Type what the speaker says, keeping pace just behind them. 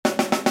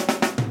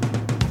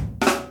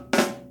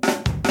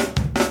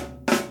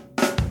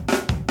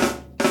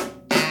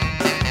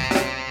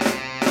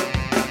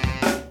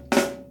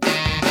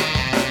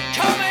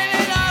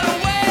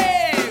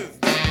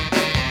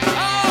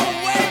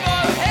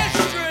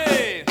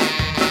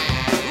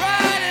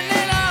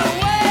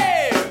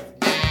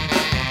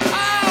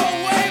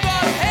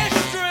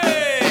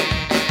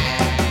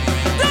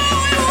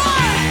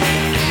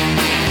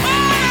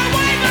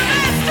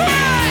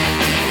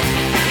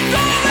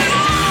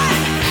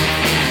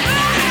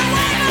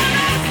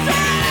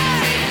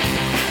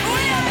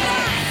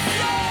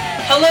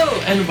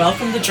Hello and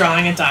welcome to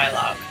Drawing a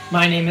Dialogue.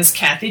 My name is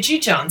Kathy G.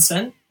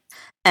 Johnson.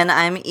 And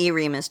I'm E.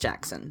 Remus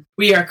Jackson.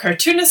 We are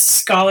cartoonists,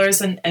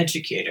 scholars, and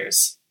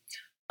educators.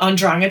 On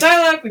Drawing a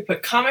Dialogue, we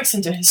put comics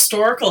into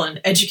historical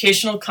and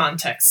educational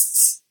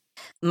contexts.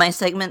 My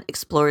segment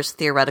explores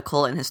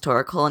theoretical and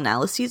historical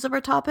analyses of our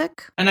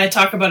topic. And I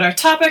talk about our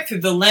topic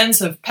through the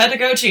lens of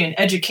pedagogy and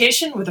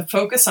education with a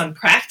focus on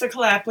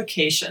practical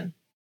application.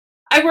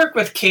 I work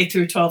with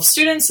K-12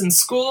 students in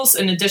schools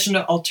in addition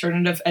to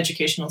alternative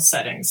educational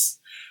settings.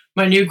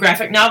 My new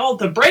graphic novel,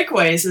 The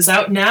Breakaways, is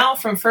out now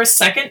from First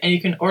Second, and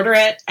you can order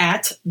it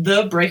at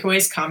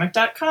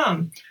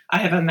thebreakawayscomic.com. I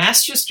have a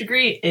master's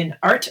degree in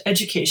art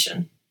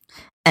education.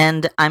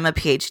 And I'm a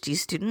PhD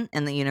student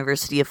in the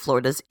University of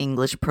Florida's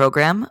English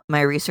program.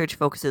 My research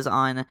focuses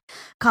on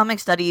comic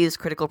studies,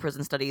 critical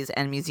prison studies,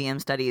 and museum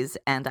studies,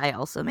 and I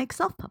also make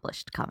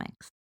self-published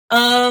comics.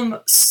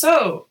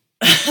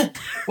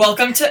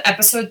 Welcome to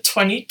episode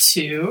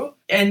 22.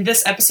 In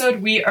this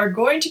episode, we are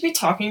going to be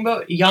talking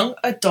about young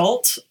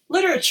adult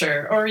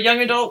literature, or young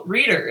adult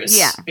readers,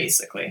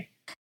 basically.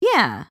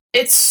 Yeah.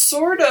 It's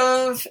sort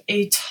of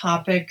a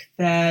topic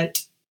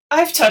that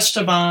I've touched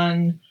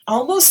upon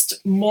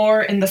almost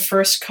more in the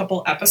first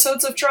couple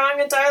episodes of Drawing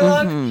a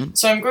Dialogue. Mm-hmm.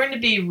 So I'm going to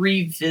be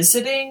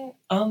revisiting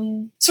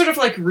sort of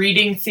like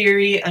reading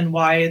theory and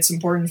why it's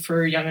important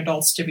for young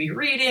adults to be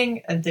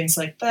reading and things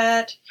like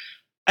that.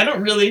 I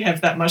don't really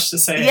have that much to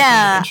say in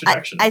the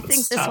introduction. I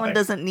think this one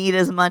doesn't need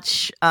as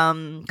much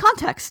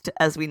context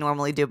as we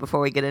normally do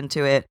before we get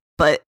into it.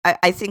 But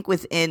I think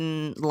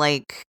within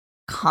like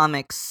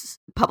comics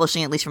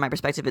publishing, at least from my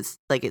perspective, it's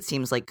like it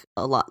seems like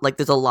a lot like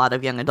there's a lot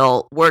of young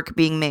adult work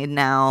being made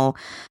now.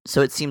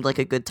 So it seemed like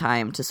a good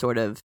time to sort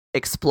of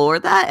explore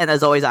that. And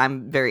as always,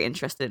 I'm very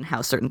interested in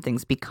how certain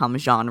things become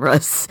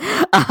genres.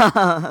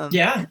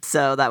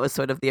 So that was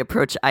sort of the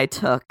approach I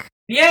took.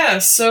 Yeah,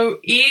 so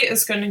E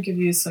is going to give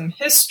you some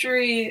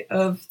history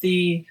of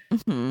the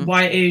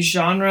YA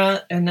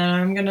genre, and then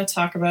I'm going to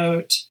talk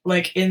about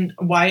like in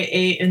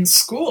YA in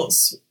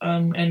schools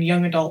and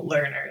young adult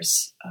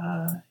learners.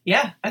 I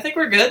think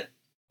we're good.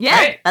 Yeah,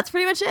 right. That's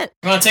pretty much it.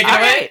 You want to take it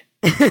away?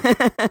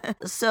 Right.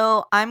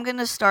 So I'm going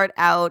to start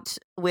out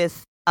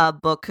with a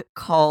book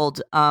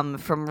called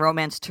From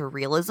Romance to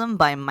Realism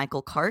by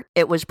Michael Cart.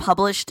 It was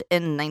published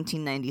in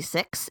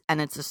 1996,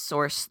 and it's a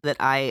source that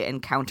I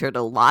encountered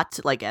a lot,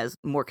 like as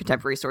more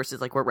contemporary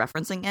sources, like we're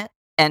referencing it.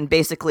 And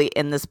basically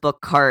in this book,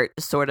 Cart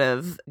sort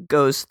of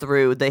goes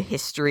through the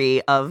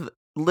history of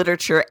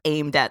literature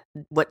aimed at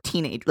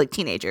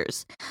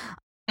teenagers.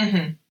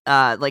 Mm-hmm.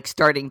 Like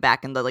starting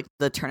back in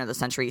the turn of the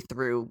century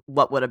through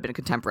what would have been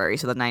contemporary,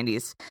 so the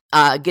 90s.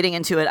 Getting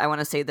into it, I want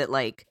to say that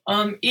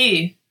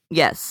E.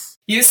 Yes.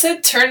 You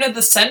said turn of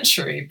the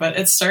century, but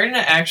it's starting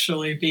to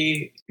actually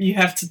be, you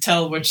have to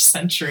tell which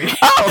century.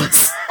 Oh!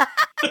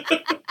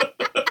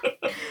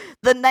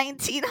 The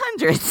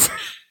 1900s.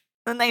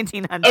 The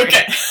 1900s.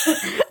 Okay.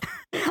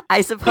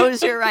 I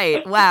suppose you're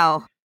right.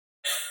 Wow.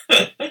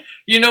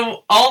 You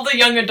know, all the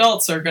young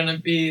adults are going to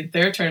be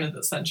their turn of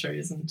the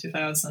centuries in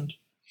 2000.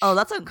 Oh,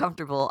 that's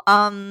uncomfortable.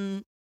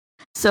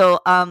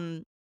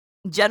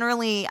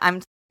 Generally,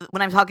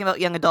 when I'm talking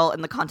about young adult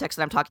in the context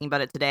that I'm talking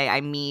about it today,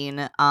 I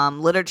mean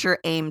literature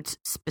aimed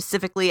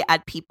specifically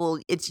at people.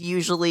 It's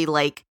usually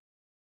like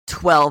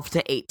 12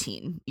 to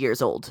 18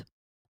 years old,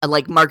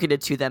 like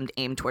marketed to them,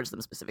 aimed towards them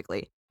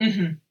specifically.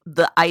 Mm-hmm.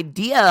 The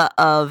idea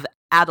of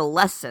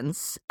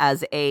adolescence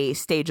as a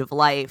stage of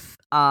life,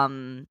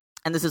 and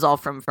this is all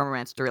from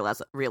Romance to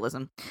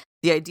Realism.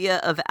 The idea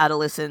of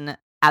adolescence,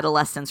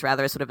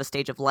 as sort of a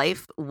stage of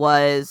life,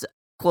 was,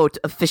 quote,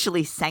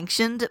 officially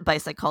sanctioned by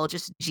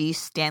psychologist G.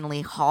 Stanley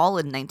Hall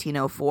in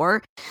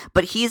 1904,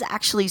 but he's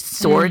actually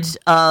sort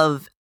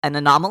of an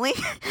anomaly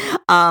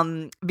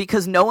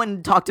because no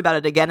one talked about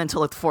it again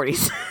until the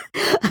 40s.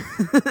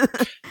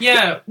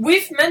 Yeah,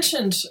 we've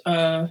mentioned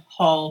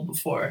Hall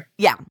before.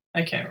 Yeah.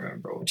 I can't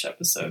remember which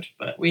episode,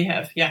 but we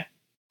have, yeah.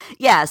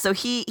 Yeah, so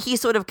he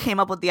sort of came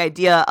up with the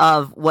idea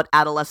of what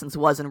adolescence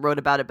was and wrote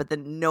about it, but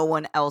then no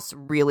one else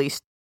really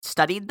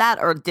studied that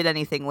or did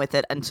anything with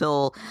it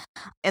until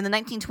in the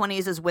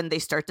 1920s is when we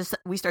start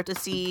to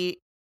see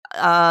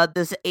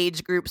this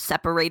age group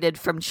separated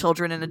from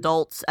children and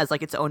adults as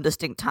like its own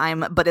distinct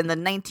time. But in the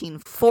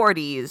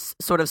 1940s,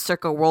 sort of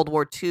circa World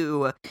War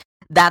II,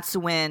 that's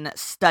when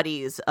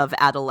studies of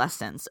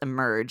adolescence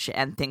emerge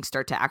and things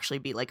start to actually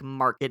be like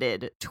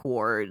marketed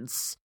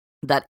towards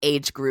that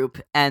age group.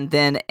 And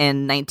then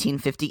in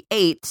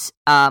 1958,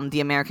 the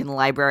American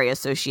Library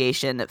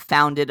Association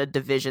founded a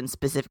division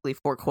specifically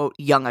for, quote,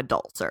 young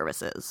adult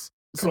services.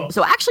 Cool.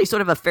 So actually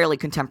sort of a fairly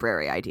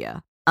contemporary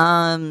idea.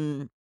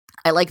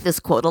 I like this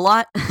quote a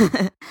lot.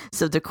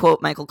 So to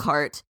quote Michael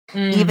Cart,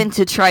 even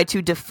to try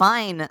to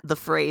define the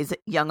phrase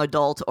young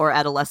adult or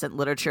adolescent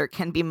literature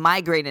can be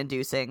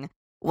migraine-inducing.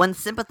 One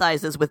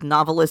sympathizes with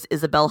novelist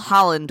Isabel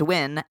Holland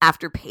when,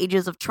 after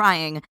pages of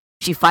trying,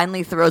 she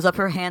finally throws up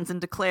her hands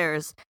and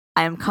declares,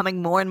 I am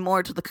coming more and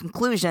more to the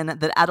conclusion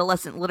that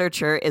adolescent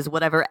literature is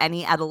whatever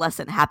any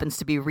adolescent happens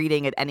to be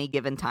reading at any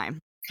given time.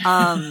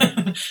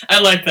 I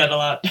like that a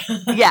lot.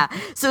 Yeah.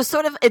 So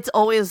it's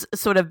always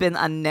sort of been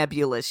a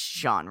nebulous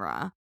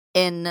genre.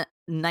 In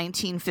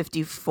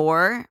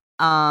 1954,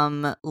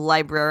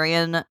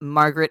 librarian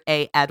Margaret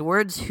A.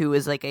 Edwards, who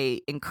is like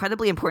a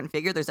incredibly important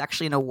figure, there's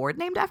actually an award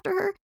named after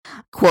her,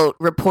 quote,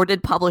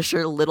 reported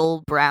publisher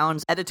Little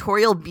Brown's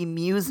editorial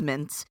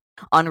bemusement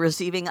on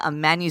receiving a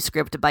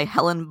manuscript by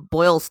Helen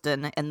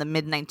Boylston in the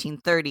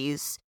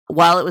mid-1930s.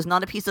 While it was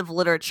not a piece of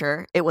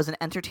literature, it was an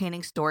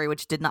entertaining story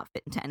which did not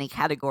fit into any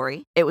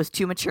category. It was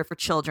too mature for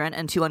children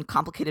and too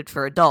uncomplicated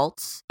for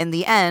adults. In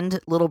the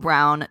end, Little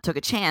Brown took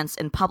a chance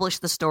and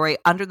published the story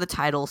under the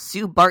title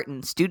Sue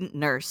Barton, Student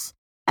Nurse,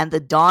 and the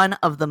dawn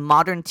of the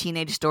modern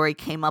teenage story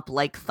came up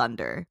like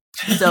thunder.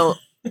 So,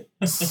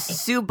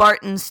 Sue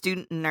Barton,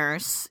 Student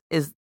Nurse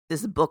is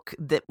this book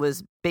that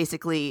was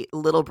basically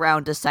Little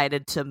Brown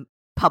decided to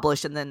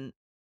publish and then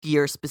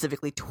gear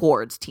specifically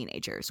towards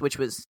teenagers, which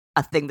was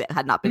a thing that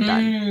had not been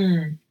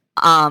done.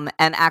 And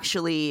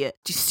actually,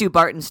 Sue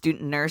Barton,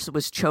 Student Nurse,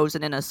 was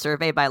chosen in a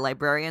survey by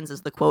librarians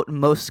as the, quote,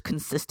 most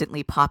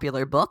consistently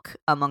popular book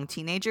among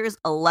teenagers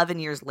 11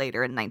 years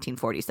later in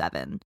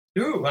 1947.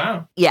 Ooh,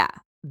 wow. Yeah.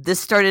 This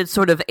started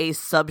sort of a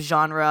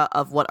subgenre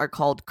of what are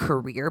called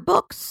career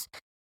books.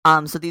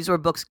 So these were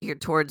books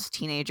geared towards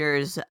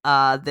teenagers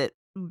that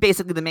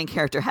basically the main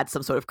character had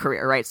some sort of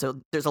career, right?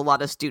 So there's a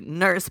lot of student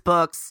nurse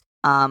books.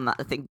 I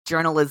think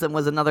journalism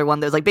was another one.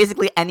 There's like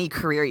basically any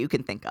career you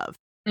can think of.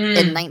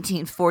 In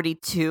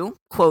 1942,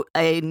 quote,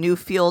 a new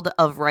field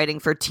of writing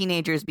for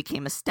teenagers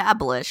became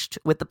established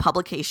with the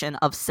publication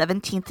of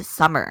 17th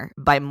Summer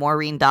by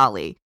Maureen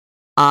Dalley,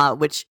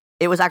 which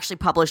it was actually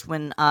published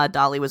when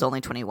Dalley was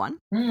only 21.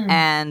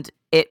 And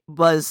it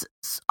was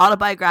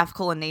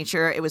autobiographical in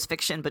nature. It was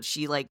fiction, but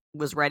she like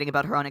was writing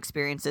about her own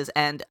experiences,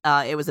 and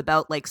it was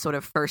about like sort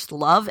of first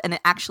love, and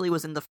it actually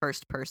was in the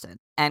first person.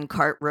 And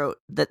Cart wrote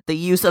that the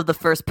use of the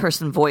first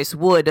person voice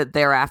would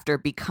thereafter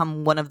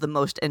become one of the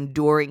most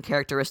enduring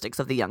characteristics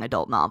of the young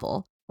adult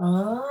novel.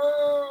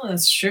 Oh,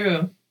 that's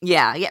true.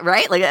 Yeah,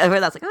 right? Like, I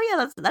heard that's like, oh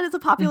yeah, that is a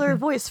popular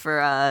voice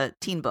for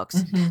teen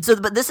books. So,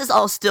 but this is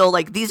all still,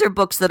 like, these are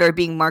books that are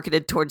being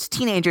marketed towards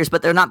teenagers,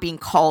 but they're not being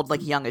called,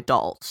 like, young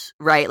adult,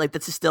 right? Like,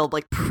 this is still,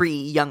 like,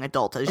 pre-young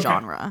adult as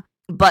genre.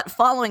 But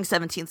following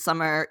 17th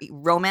Summer,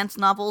 romance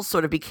novels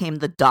sort of became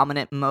the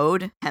dominant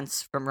mode,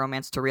 hence From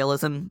Romance to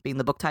Realism being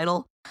the book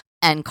title.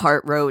 And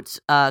Cart wrote,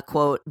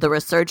 quote, the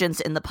resurgence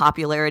in the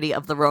popularity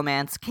of the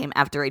romance came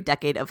after a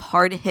decade of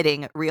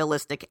hard-hitting,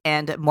 realistic,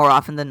 and, more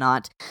often than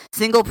not,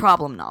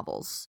 single-problem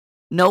novels.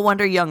 No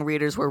wonder young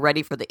readers were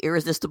ready for the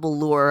irresistible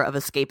lure of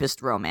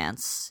escapist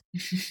romance.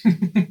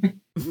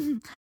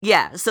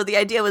 Yeah, so the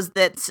idea was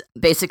that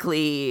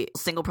basically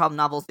single-problem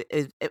novels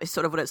is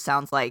sort of what it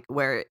sounds like,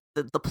 where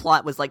the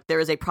plot was like, there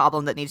is a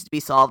problem that needs to be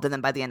solved, and then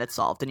by the end it's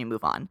solved, and you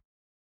move on.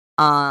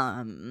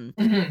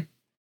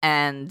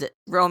 And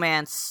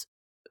romance,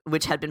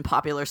 which had been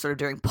popular sort of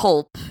during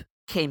pulp,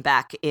 came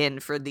back in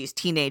for these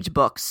teenage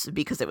books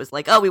because it was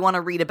like, oh, we want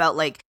to read about,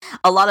 like,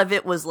 a lot of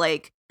it was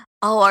like,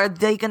 oh, are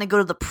they going to go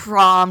to the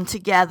prom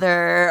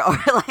together? Or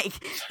like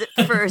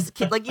the first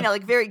kid, like, you know,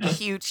 like very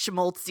cute,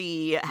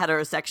 schmaltzy,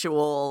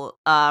 heterosexual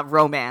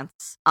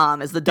romance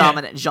is the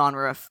dominant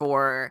genre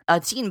for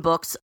teen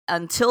books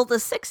until the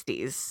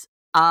 60s.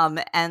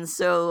 And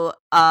so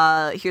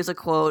here's a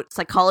quote.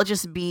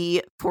 Psychologist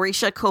B.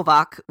 Porisha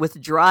Kovac, with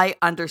dry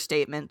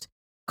understatement,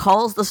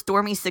 calls the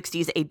stormy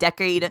 60s a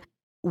decade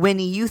when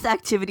youth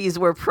activities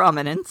were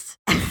prominent,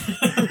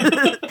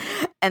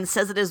 and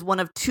says it is one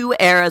of two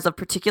eras of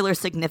particular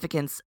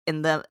significance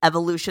in the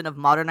evolution of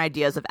modern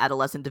ideas of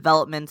adolescent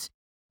development,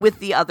 with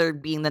the other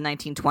being the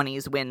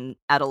 1920s, when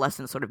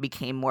adolescence sort of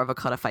became more of a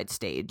codified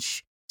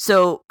stage.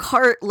 So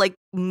Cart, like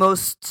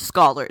most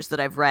scholars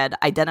that I've read,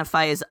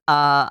 identifies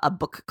a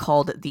book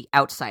called The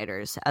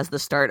Outsiders as the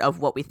start of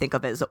what we think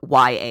of as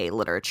YA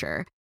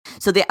literature.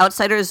 So The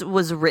Outsiders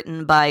was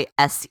written by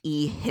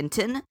S.E.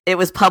 Hinton. It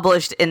was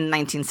published in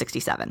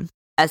 1967.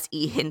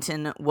 S.E.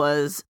 Hinton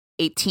was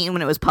 18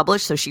 when it was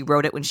published, so she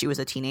wrote it when she was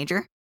a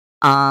teenager.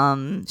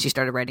 She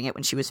started writing it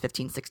when she was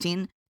 15,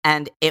 16.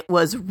 And it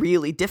was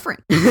really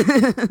different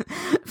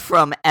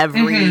from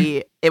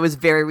every... It was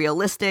very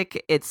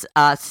realistic. It's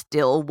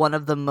still one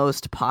of the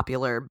most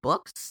popular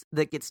books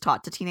that gets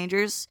taught to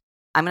teenagers.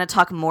 I'm going to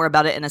talk more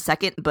about it in a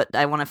second, but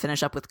I want to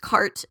finish up with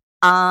Cart.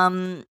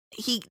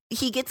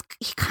 He gets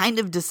kind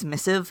of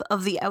dismissive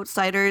of The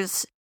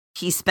Outsiders.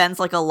 He spends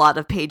like a lot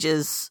of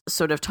pages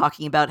sort of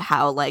talking about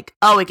how, like,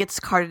 oh, it gets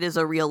carded as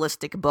a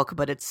realistic book,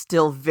 but it's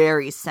still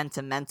very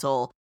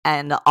sentimental,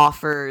 and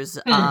offers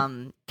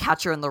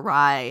Catcher in the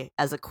Rye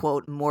as a,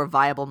 quote, more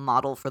viable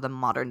model for the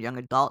modern young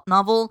adult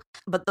novel.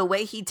 But the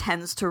way he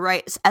tends to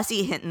write,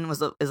 S.E. Hinton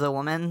is a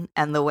woman,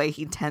 and the way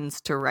he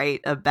tends to write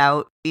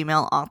about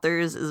female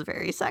authors is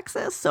very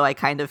sexist, so I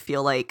kind of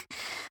feel like...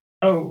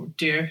 Oh,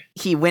 dear.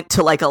 He went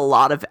to, like, a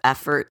lot of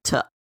effort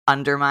to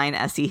undermine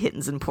S.E.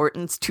 Hinton's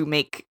importance to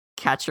make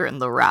Catcher in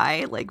the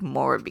Rye, like,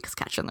 more, because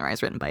Catcher in the Rye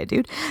is written by a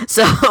dude.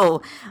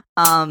 So,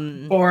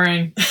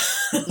 boring.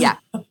 Yeah.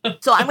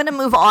 So I'm going to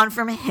move on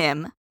from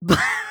him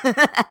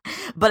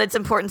But it's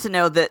important to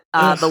know that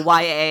the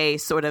YA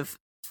sort of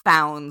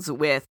founds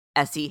with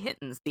S.E.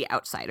 Hinton's The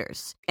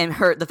Outsiders, and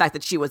the fact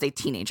that she was a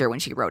teenager when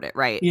she wrote it,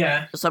 right?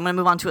 Yeah. So I'm going to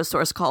move on to a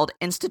source called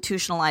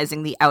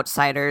Institutionalizing the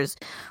Outsiders,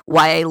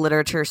 YA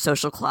Literature,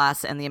 Social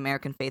Class, and the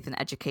American Faith in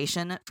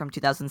Education from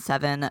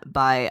 2007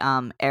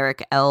 by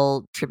Eric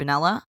L.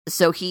 Tribunella.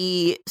 So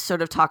he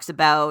sort of talks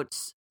about,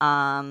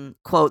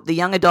 quote, the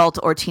young adult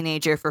or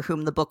teenager for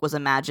whom the book was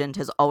imagined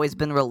has always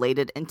been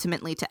related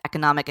intimately to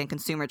economic and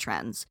consumer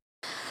trends.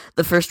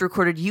 The first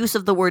recorded use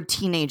of the word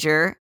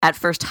teenager, at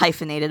first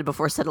hyphenated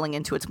before settling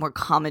into its more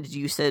common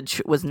usage,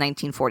 was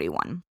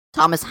 1941.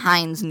 Thomas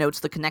Hines notes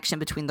the connection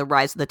between the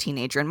rise of the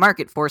teenager and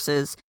market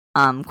forces,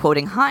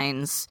 quoting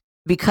Hines,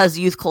 because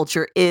youth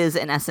culture is,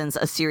 in essence,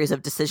 a series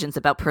of decisions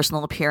about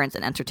personal appearance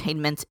and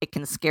entertainment, it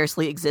can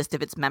scarcely exist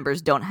if its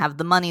members don't have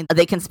the money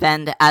they can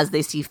spend as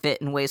they see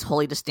fit in ways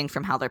wholly distinct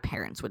from how their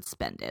parents would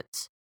spend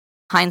it.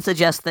 Hines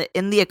suggests that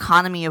in the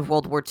economy of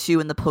World War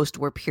II and the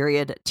post-war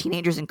period,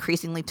 teenagers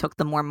increasingly took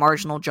the more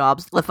marginal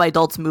jobs left by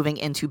adults moving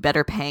into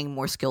better-paying,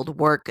 more skilled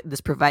work. This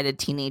provided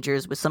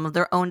teenagers with some of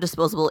their own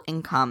disposable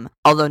income,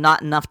 although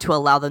not enough to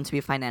allow them to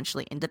be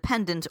financially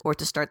independent or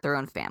to start their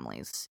own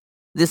families.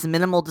 This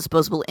minimal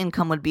disposable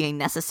income would be a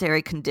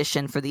necessary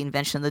condition for the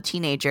invention of the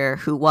teenager,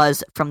 who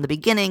was, from the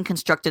beginning,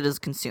 constructed as a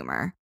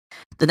consumer.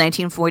 The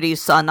 1940s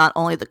saw not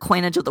only the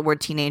coinage of the word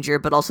teenager,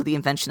 but also the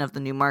invention of the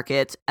new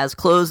market, as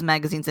clothes,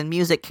 magazines, and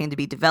music came to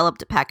be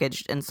developed,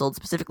 packaged, and sold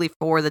specifically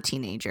for the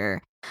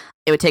teenager.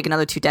 It would take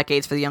another 2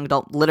 decades for the young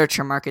adult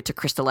literature market to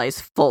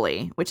crystallize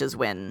fully, which is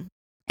when,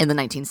 in the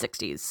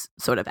 1960s,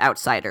 sort of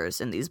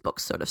outsiders in these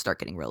books sort of start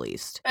getting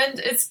released. And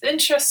it's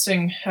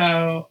interesting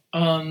how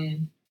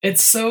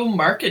it's so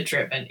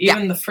market-driven.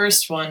 Even the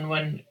first one,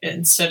 when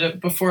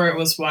before it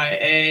was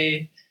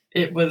YA,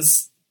 it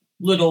was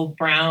Little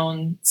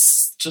Brown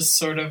just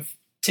sort of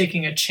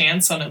taking a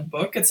chance on a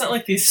book. It's not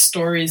like these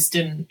stories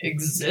didn't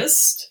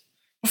exist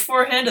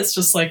beforehand. It's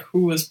just like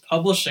who was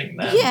publishing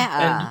them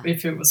and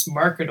if it was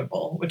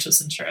marketable, which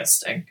is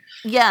interesting.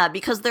 Yeah,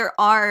 because there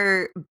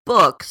are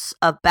books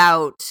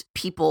about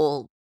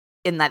people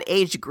in that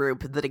age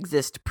group that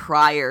exist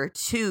prior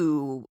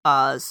to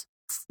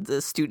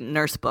the student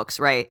nurse books,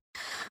 right?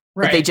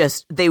 Right.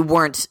 But they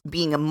weren't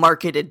being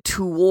marketed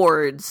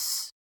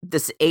towards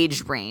this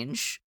age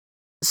range.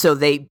 So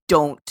they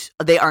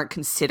aren't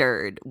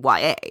considered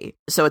YA.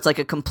 So it's like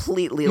a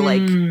completely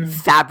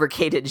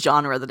fabricated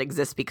genre that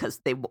exists because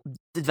they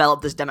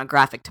developed this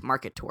demographic to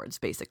market towards,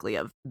 basically,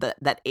 of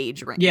that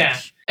age range. Yeah,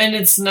 and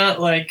it's not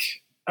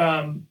like,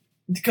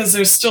 because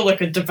there's still like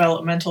a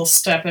developmental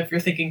step. If you're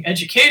thinking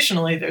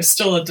educationally, there's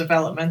still a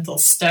developmental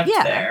step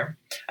there.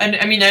 And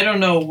I mean, I don't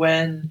know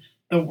when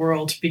the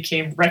world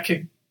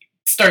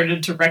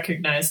started to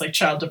recognize, like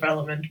child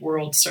development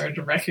world started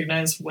to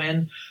recognize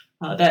when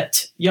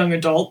that young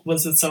adult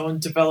was its own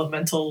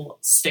developmental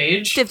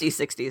stage. 50s,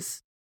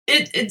 60s.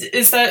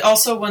 Is that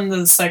also when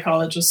the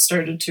psychologists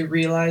started to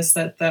realize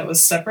that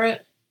was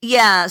separate?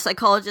 Yeah,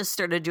 psychologists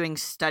started doing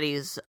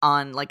studies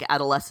on like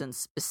adolescence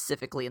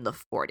specifically in the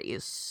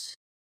 40s.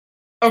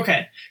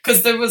 Okay,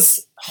 because there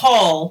was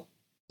Hall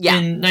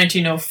in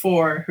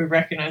 1904 who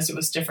recognized it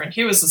was different.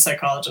 He was a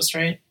psychologist,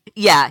 right?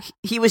 Yeah,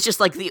 he was just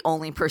like the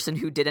only person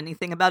who did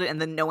anything about it,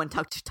 and then no one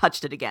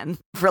touched it again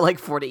for like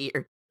 40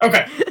 years.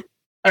 Okay.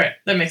 All right,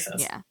 that makes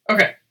sense. Yeah.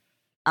 Okay.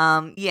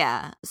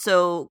 Yeah.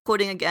 So,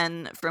 quoting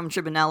again from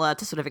Tribunella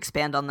to sort of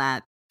expand on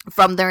that,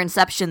 from their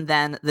inception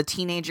then, the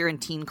teenager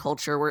and teen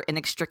culture were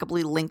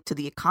inextricably linked to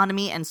the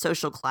economy and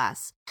social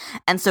class.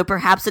 And so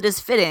perhaps it is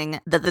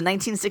fitting that the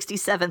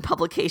 1967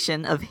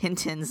 publication of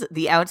Hinton's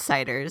The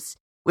Outsiders,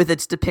 with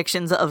its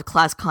depictions of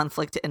class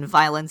conflict and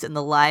violence in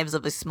the lives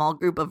of a small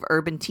group of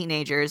urban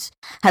teenagers,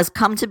 has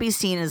come to be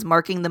seen as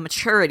marking the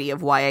maturity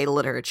of YA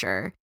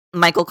literature.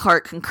 Michael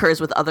Cart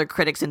concurs with other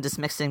critics in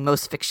dismissing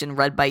most fiction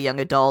read by young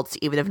adults,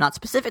 even if not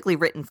specifically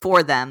written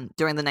for them,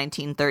 during the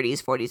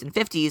 1930s, 40s, and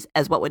 50s,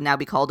 as what would now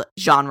be called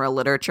genre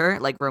literature,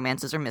 like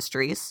romances or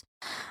mysteries.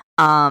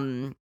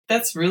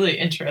 That's really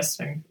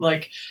interesting.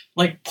 Like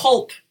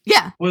pulp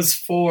was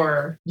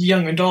for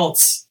young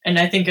adults, and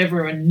I think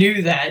everyone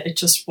knew that. It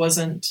just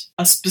wasn't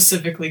a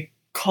specifically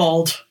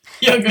called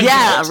young adult.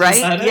 Yeah,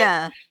 right?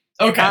 Yeah.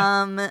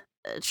 Okay.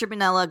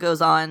 Tribunella goes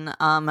on,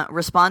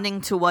 responding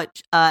to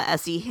what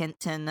S.E.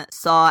 Hinton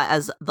saw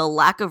as the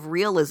lack of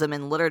realism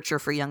in literature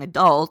for young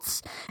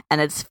adults and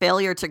its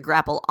failure to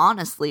grapple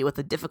honestly with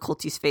the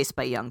difficulties faced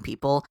by young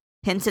people.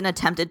 Hinton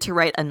attempted to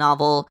write a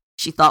novel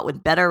she thought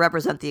would better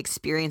represent the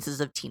experiences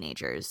of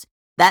teenagers.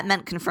 That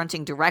meant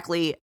confronting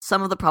directly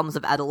some of the problems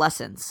of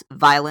adolescence: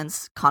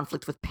 violence,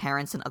 conflict with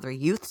parents and other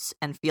youths,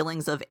 and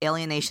feelings of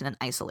alienation and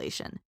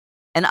isolation.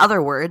 In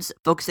other words,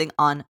 focusing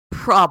on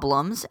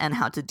problems and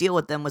how to deal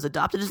with them was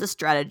adopted as a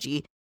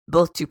strategy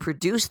both to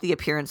produce the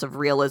appearance of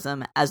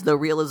realism, as though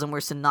realism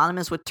were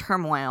synonymous with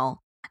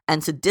turmoil,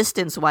 and to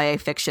distance YA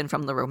fiction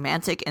from the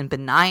romantic and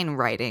benign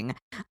writing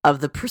of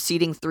the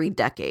preceding 3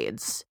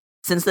 decades.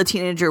 Since the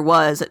teenager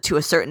was, to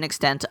a certain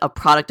extent, a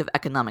product of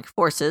economic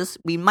forces,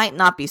 we might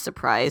not be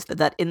surprised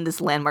that in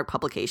this landmark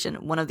publication,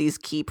 one of these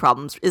key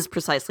problems is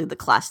precisely the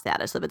class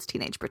status of its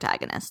teenage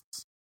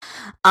protagonists.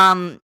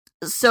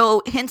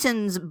 So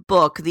Hinton's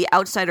book, The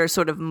Outsider,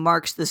 sort of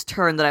marks this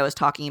turn that I was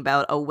talking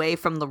about away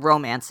from the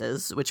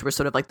romances, which were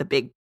sort of like the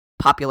big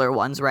popular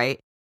ones, right?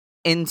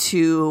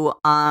 Into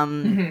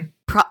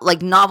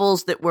like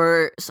novels that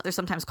were, they're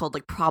sometimes called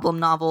like problem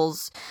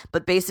novels,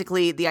 but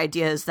basically the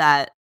idea is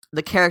that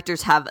the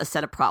characters have a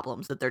set of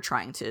problems that they're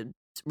trying to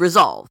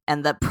resolve,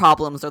 and the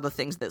problems are the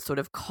things that sort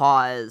of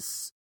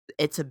cause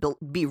it to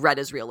be read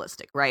as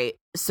realistic, right?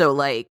 So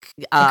like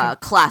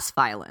class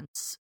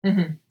violence.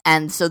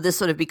 And so this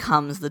sort of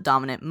becomes the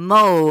dominant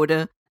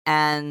mode,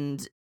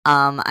 and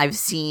I've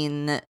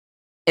seen,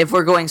 if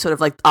we're going sort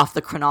of like off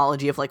the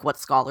chronology of like what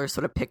scholars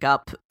sort of pick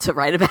up to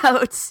write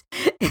about,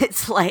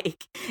 it's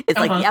like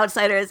The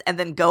Outsiders, and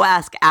then Go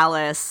Ask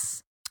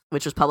Alice,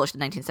 which was published in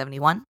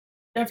 1971.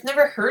 I've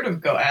never heard of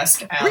Go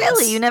Ask Alice.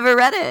 Really? You never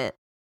read it?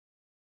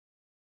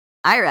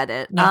 I read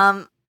it.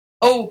 No.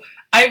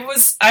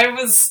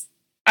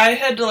 I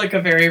had like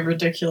a very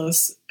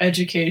ridiculous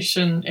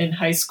education in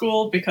high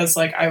school because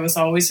like I was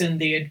always in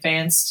the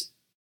advanced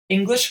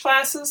English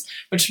classes,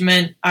 which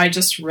meant I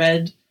just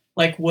read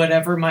like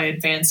whatever my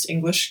advanced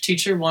English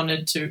teacher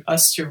wanted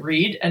us to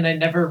read, and I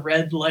never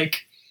read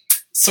like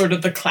sort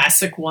of the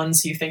classic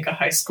ones you think a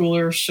high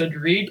schooler should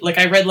read. Like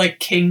I read like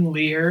King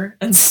Lear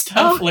and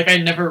stuff. Like I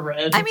never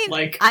read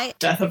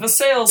Death of a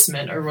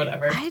Salesman or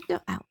whatever. I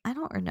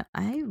don't know.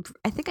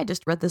 I think I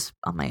just read this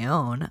on my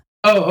own.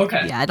 Oh,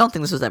 okay. Yeah, I don't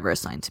think this was ever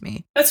assigned to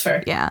me. That's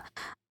fair. Yeah.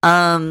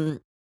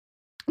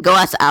 Go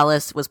Ask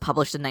Alice was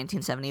published in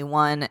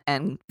 1971,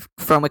 and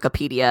from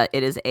Wikipedia,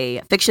 it is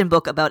a fiction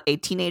book about a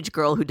teenage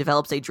girl who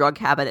develops a drug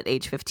habit at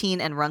age 15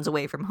 and runs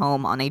away from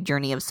home on a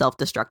journey of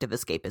self-destructive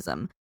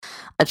escapism.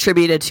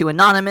 Attributed to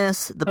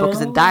Anonymous, the book is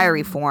in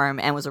diary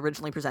form and was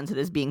originally presented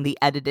as being the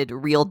edited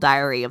real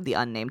diary of the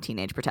unnamed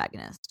teenage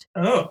protagonist.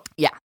 Oh.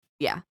 Yeah.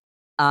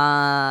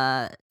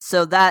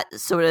 So that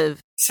sort of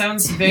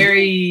sounds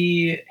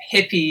very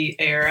hippie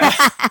era.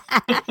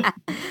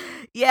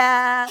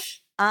 Yeah.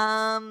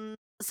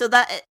 So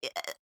that,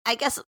 I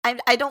guess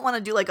I don't want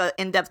to do like an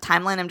in-depth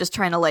timeline. I'm just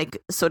trying to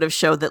like sort of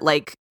show that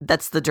like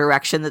that's the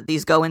direction that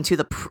these go into,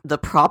 the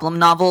problem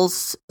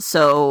novels.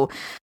 So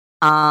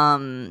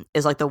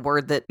is like the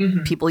word that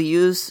people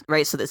use,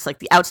 right? So it's like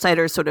The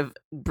Outsider sort of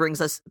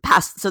brings us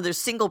past. So there's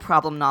single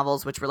problem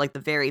novels, which were like the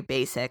very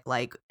basic,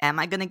 like, am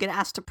I going to get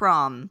asked to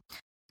prom?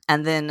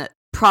 And then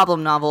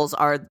problem novels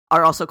are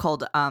also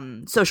called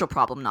social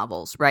problem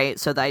novels, right?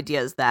 So the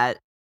idea is that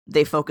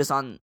they focus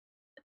on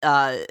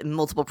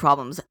multiple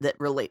problems that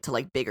relate to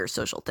like bigger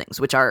social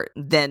things, which are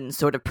then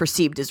sort of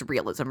perceived as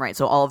realism, right?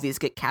 So all of these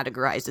get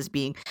categorized as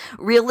being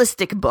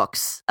realistic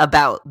books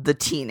about the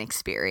teen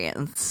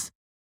experience.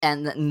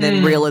 And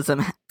then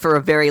realism for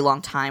a very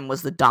long time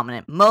was the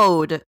dominant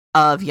mode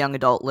of young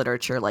adult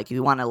literature. Like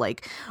you want to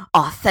like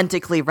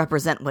authentically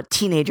represent what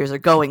teenagers are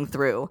going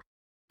through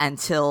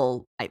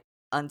until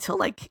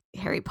like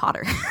Harry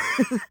Potter.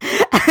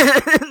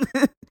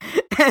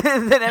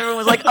 And then everyone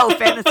was like, oh,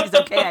 fantasy's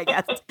okay, I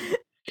guess.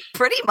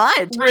 Pretty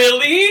much.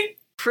 Really?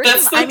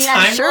 That's the timeline?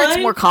 I'm sure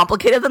it's more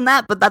complicated than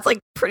that, but that's like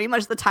pretty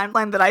much the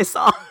timeline that I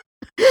saw.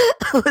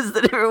 Was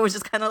that everyone was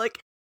just kind of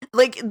like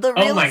the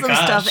realism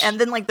stuff, and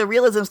then like the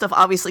realism stuff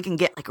obviously can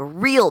get like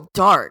real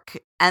dark,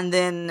 and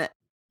then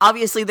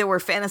obviously there were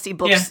fantasy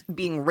books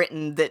being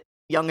written that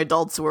young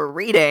adults were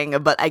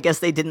reading, but I guess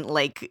they didn't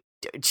like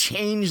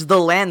change the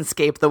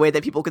landscape the way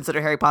that people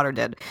consider Harry Potter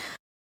did.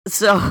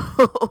 So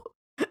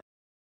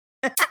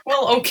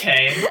well,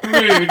 okay,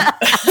 rude.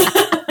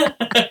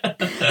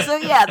 So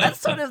yeah, that's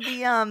sort of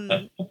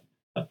the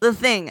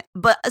thing.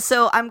 But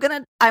so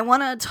I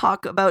want to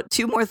talk about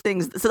two more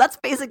things. So that's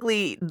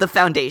basically the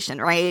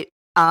foundation, right?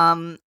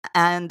 And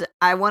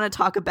I want to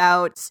talk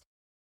about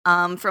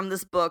from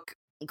this book,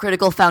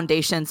 Critical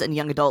Foundations in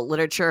Young Adult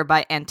Literature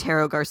by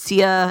Antero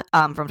Garcia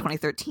from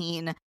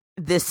 2013.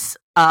 This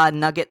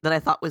nugget that I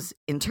thought was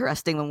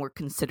interesting when we're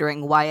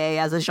considering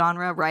YA as a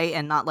genre, right?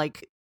 And not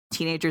like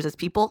teenagers as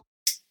people.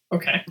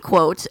 Okay.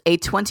 Quote, a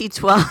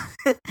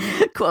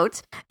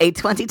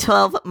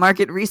 2012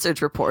 market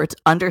research report,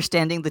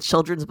 Understanding the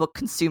Children's Book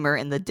Consumer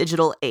in the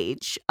Digital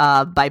Age,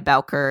 by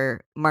Bowker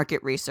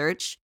Market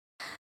Research,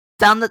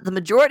 found that the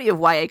majority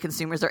of YA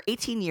consumers are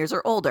 18 years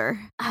or older.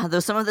 Though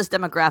some of this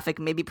demographic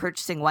may be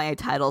purchasing YA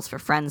titles for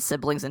friends,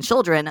 siblings, and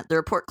children, the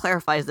report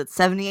clarifies that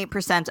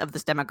 78% of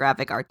this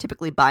demographic are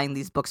typically buying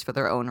these books for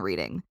their own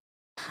reading.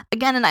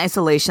 Again, in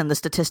isolation, the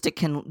statistic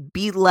can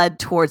be led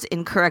towards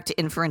incorrect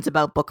inference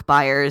about book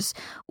buyers.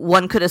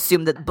 One could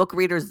assume that book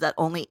readers that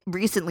only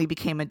recently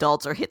became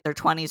adults or hit their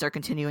 20s are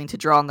continuing to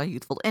draw on their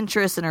youthful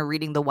interests and are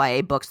reading the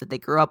YA books that they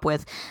grew up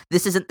with.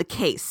 This isn't the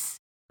case.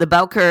 The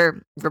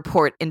Bowker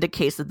report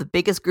indicates that the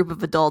biggest group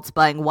of adults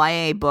buying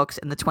YA books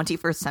in the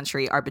 21st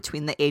century are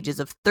between the ages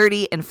of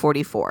 30 and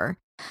 44.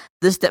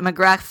 This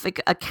demographic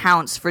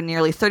accounts for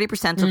nearly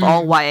 30% of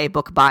all YA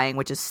book buying,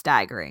 which is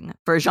staggering.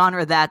 For a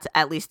genre that,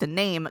 at least in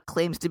name,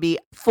 claims to be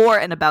for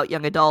and about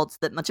young adults,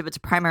 that much of its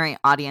primary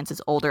audience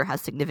is older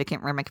has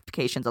significant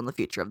ramifications on the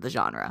future of the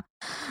genre.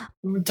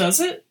 Does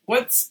it?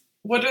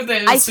 What are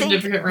the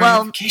significant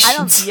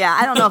ramifications?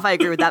 I don't know if I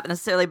agree with that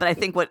necessarily, but I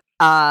think what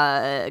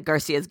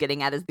Garcia is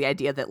getting at is the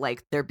idea that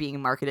like they're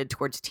being marketed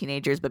towards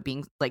teenagers, but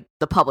being like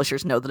the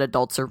publishers know that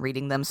adults are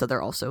reading them, so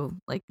they're also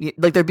like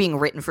they're being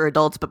written for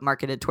adults but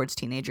marketed towards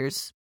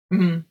teenagers.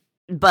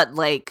 Mm-hmm. But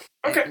like,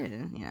 okay,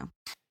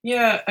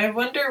 yeah, I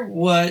wonder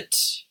what.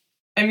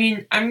 I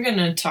mean, I'm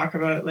gonna talk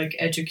about like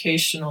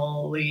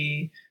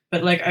educationally,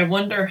 but like I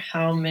wonder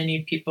how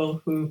many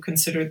people who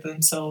consider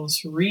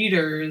themselves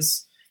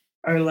readers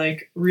are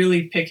like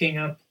really picking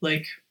up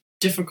like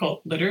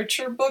difficult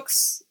literature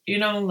books,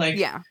 like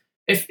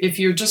if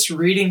you're just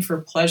reading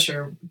for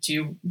pleasure, do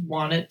you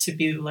want it to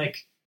be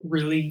like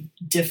really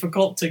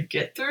difficult to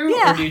get through,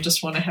 or do you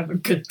just want to have a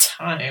good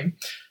time?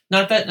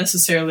 Not that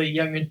necessarily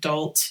young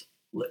adult.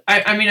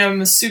 I mean,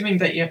 I'm assuming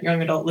that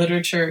young adult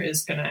literature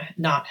is gonna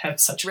not have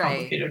such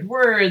complicated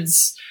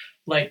words,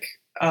 like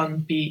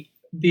be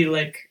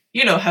like,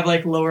 have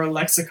like lower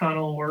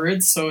lexiconal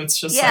words, so it's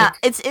just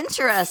it's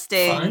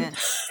interesting fun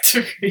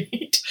to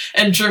read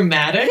and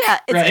dramatic. Yeah,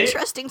 it's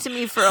interesting to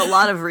me for a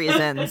lot of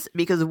reasons,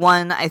 because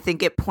one, I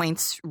think it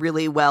points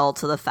really well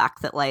to the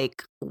fact that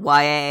like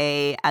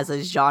YA as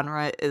a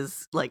genre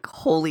is like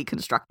wholly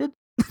constructed.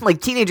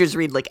 Like teenagers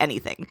read like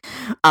anything.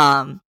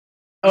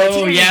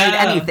 Read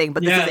anything,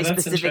 but this is a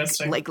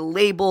specific like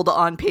labeled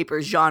on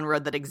paper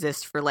genre that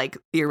exists for like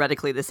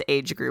theoretically this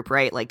age group,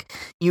 right? Like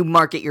you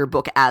market your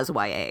book as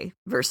YA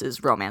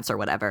versus romance or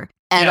whatever.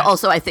 And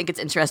also I think it's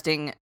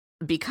interesting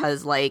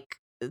because like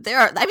there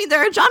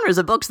are genres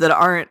of books that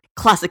aren't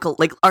classical,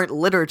 like aren't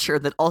literature,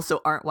 that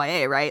also aren't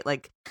YA, right?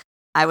 Like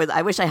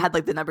I wish I had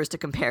like the numbers to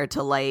compare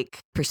to like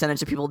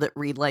percentage of people that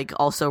read like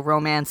also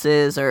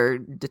romances or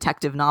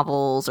detective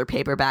novels or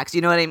paperbacks.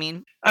 You know what I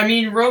mean? I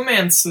mean,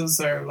 romances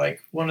are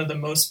like one of the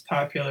most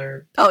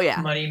popular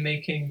money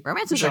making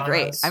romances are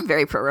great. I'm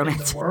very pro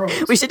romance.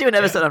 We should do an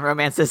episode on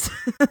romances.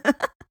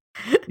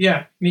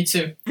 Yeah, me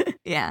too.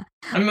 Yeah.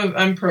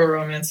 I'm pro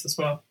romance as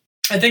well.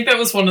 I think that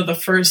was one of the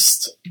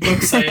first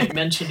books I had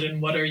mentioned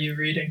in What Are You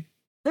Reading?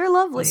 They're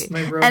lovely.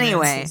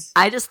 Anyway,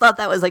 I just thought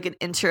that was like an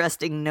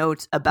interesting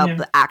note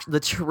about the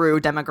true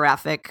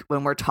demographic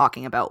when we're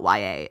talking about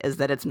YA, is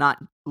that it's not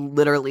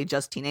literally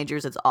just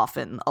teenagers, it's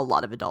often a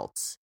lot of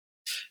adults.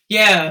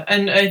 Yeah,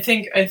 and I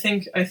think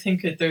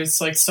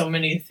there's like so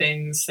many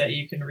things that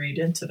you can read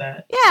into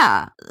that.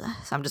 Yeah,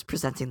 so I'm just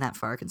presenting that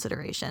for our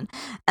consideration.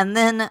 And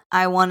then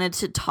I wanted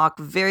to talk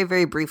very,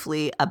 very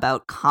briefly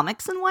about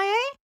comics in YA.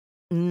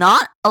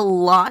 Not a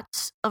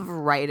lot of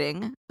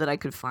writing that I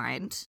could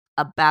find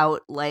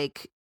about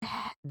like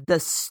the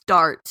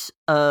start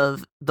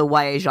of the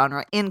YA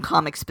genre in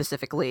comics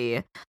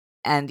specifically,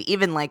 and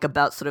even like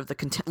about sort of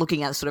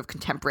looking at sort of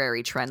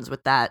contemporary trends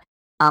with that.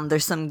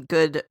 There's some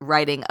good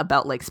writing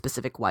about like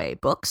specific YA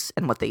books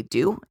and what they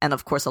do, and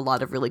of course a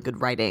lot of really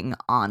good writing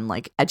on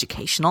like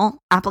educational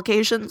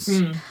applications.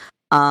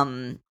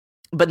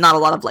 But not a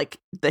lot of like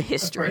the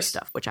history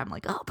stuff, which I'm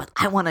like, oh, but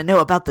I want to know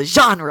about the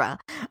genre.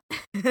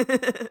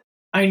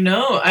 I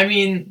know. I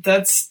mean,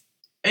 the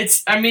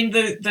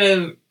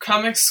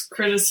comics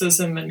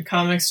criticism and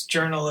comics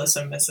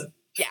journalism is a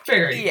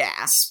very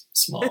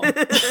small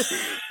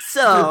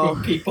so group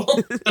of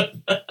people.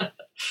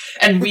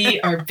 And we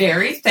are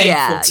very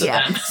thankful to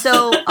them.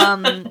 So,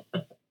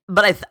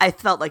 but I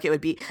felt like it would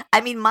be,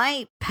 I mean,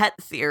 my pet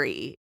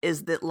theory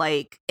is that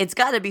like, it's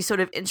got to be sort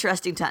of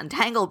interesting to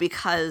untangle,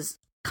 because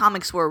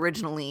comics were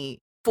originally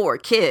for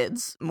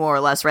kids, more or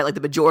less, right? Like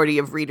the majority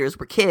of readers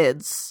were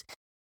kids.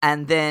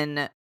 And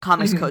then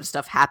Comics Code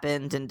stuff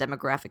happened and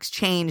demographics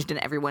changed, and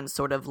everyone's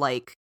sort of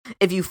like,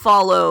 if you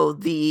follow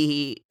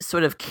the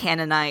sort of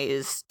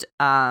canonized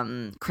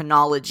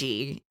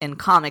chronology in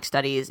comic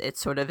studies, it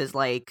sort of is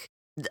like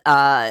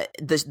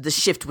the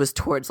shift was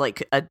towards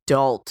like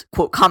adult,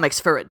 quote, comics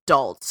for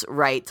adults,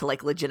 right, to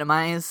like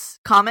legitimize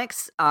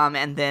comics,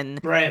 and then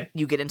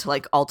you get into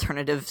like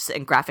alternatives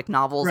and graphic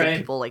novels, and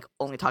people like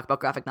only talk about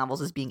graphic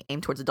novels as being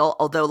aimed towards adult,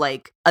 although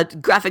like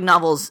graphic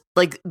novels,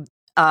 like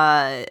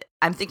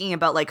I'm thinking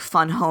about like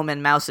Fun Home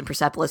and Mouse and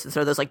Persepolis and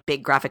sort of those like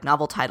big graphic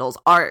novel titles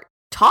are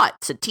taught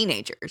to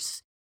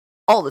teenagers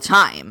all the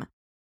time,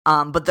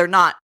 but they're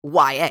not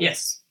YA.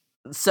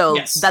 So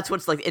that's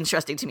what's like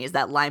interesting to me, is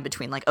that line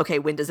between like, okay,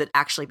 when does it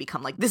actually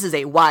become like, this is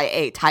a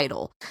YA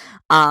title?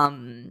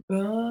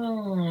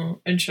 Oh,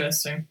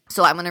 interesting.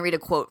 So I'm going to read a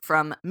quote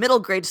from Middle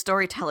Grade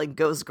Storytelling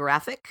Goes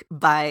Graphic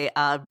by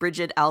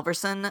Bridget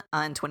Alverson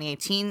in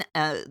 2018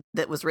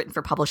 that was written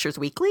for Publishers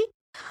Weekly,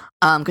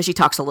 because she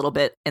talks a little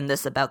bit in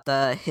this about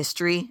the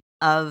history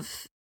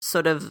of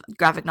sort of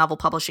graphic novel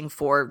publishing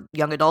for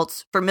young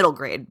adults, for middle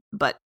grade,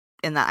 but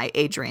in that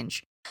age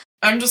range.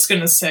 I'm just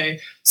going to say,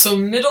 so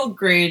middle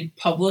grade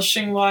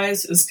publishing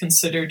wise is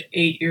considered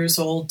 8 years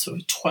old to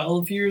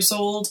 12 years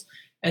old.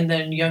 and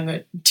then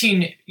young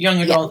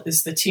adult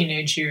is the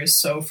teenage years,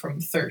 so from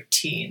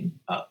 13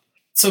 up.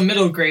 So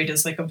middle grade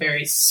is like a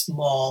very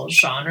small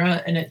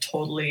genre, and it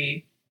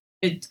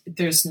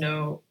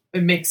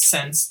makes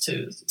sense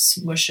to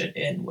smush it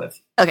in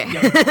with Okay.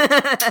 young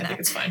adult. I think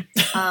it's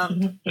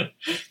fine.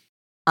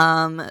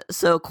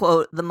 So,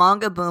 quote, the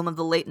manga boom of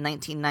the late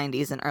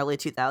 1990s and early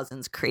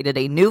 2000s created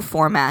a new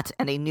format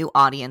and a new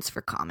audience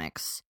for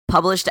comics.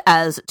 Published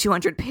as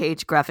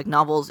 200-page graphic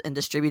novels and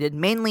distributed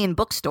mainly in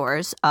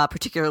bookstores,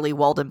 particularly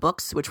Walden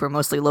Books, which were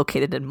mostly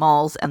located in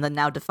malls, and the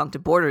now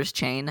defunct Borders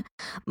chain,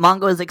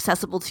 manga is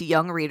accessible to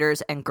young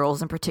readers and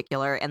girls in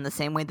particular in the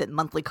same way that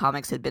monthly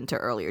comics had been to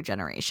earlier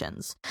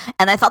generations.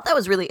 And I thought that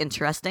was really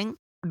interesting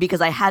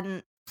because I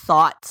hadn't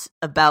thought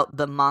about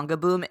the manga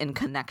boom in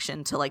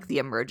connection to like the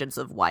emergence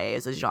of YA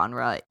as a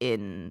genre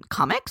in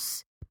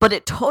comics, but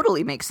it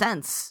totally makes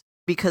sense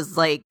because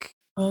like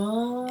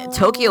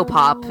Tokyo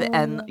Pop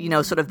and, you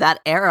know, sort of that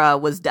era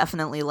was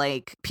definitely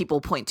like,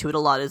 people point to it a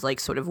lot as like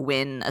sort of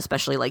when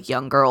especially like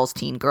young girls,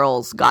 teen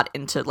girls got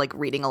into like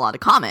reading a lot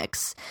of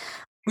comics.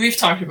 We've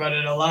talked about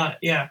it a lot.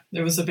 Yeah,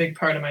 it was a big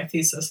part of my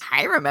thesis.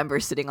 I remember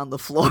sitting on the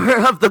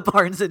floor of the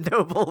Barnes and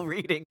Noble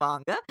reading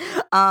manga.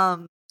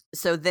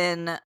 So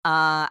then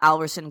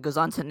Alverson goes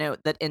on to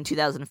note that in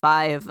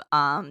 2005,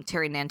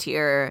 Terry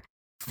Nantier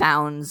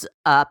founds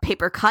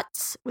Paper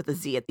Cuts with a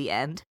Z at the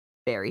end,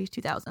 very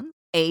 2000,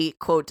 a,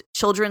 quote,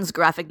 children's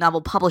graphic novel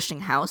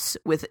publishing house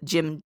with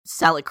Jim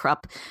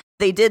Salicrup.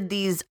 They did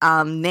these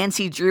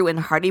Nancy Drew and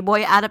Hardy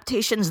Boy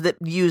adaptations that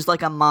used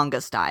like a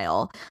manga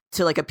style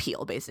to like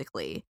appeal,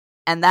 basically.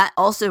 And that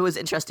also was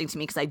interesting to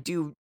me because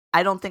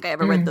I don't think I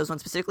ever read those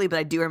ones specifically, but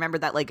I do remember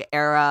that like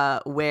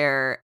era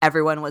where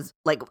everyone was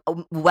like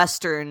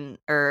Western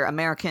or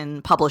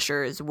American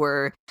publishers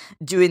were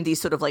doing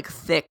these sort of like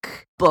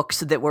thick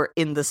books that were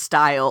in the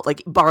style,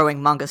 like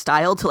borrowing manga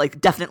style to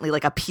like definitely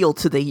like appeal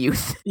to the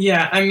youth.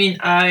 Yeah, I mean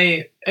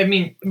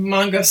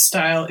manga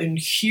style in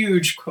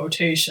huge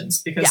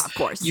quotations because yeah, of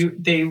course.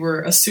 They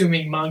were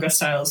assuming manga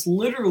style is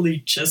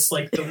literally just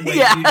like the way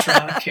you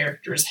draw a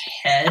character's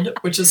head,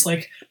 which is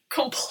like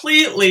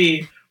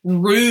completely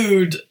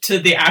rude to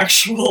the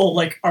actual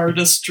like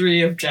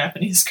artistry of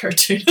Japanese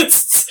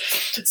cartoonists.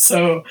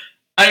 So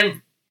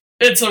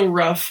it's a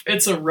rough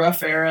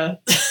era.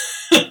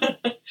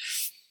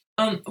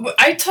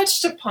 I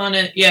touched upon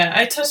it. Yeah,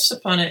 I touched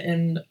upon it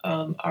in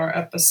our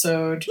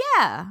episode.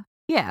 Yeah.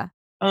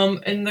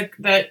 In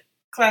that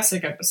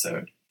classic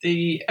episode,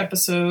 the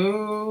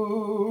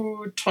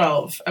episode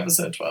 12.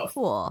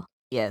 Cool.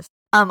 Yes.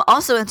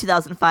 Also in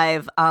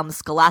 2005,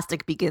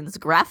 Scholastic begins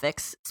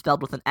Graphics,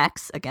 spelled with an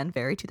X, again,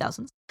 very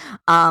 2000s.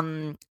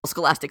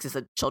 Scholastic is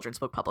a children's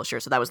book publisher,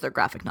 so that was their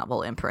graphic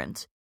novel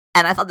imprint.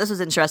 And I thought this was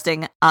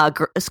interesting.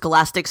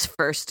 Scholastic's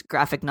first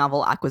graphic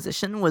novel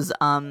acquisition was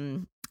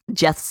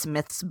Jeff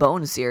Smith's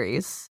Bone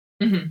series.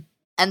 Mm-hmm.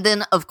 And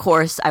then, of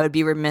course, I would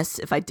be remiss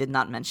if I did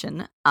not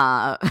mention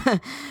Raina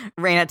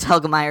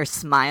Telgemeier's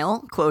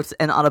Smile, quote,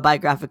 an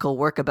autobiographical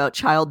work about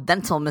child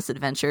dental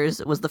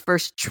misadventures, was the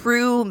first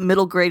true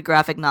middle-grade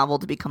graphic novel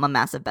to become a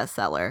massive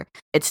bestseller.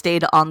 It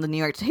stayed on the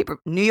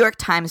New York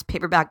Times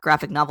paperback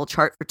graphic novel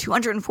chart for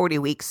 240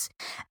 weeks,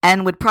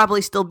 and would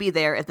probably still be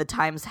there if the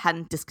Times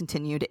hadn't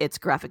discontinued its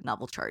graphic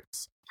novel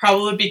charts.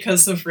 Probably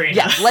because of Raina.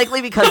 Yeah, likely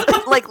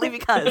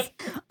because.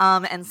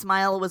 And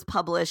Smile was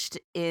published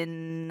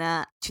in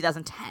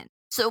 2010.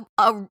 So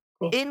cool.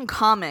 In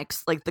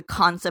comics, like the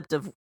concept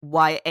of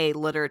YA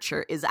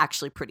literature is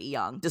actually pretty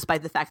young,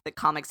 despite the fact that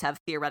comics have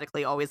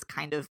theoretically always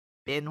kind of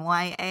been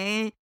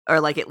YA, or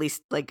like at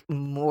least like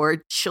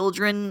more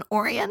children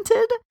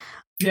oriented.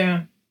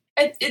 Yeah.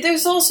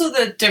 There's also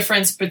the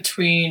difference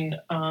between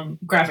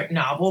graphic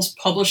novels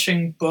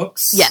publishing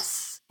books.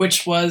 Yes.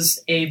 Which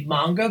was a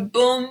manga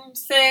boom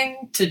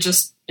thing to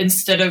just,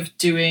 instead of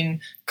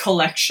doing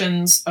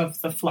collections of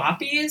the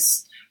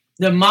floppies,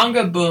 the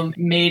manga boom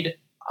made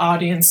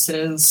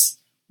audiences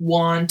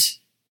want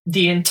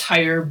the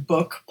entire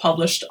book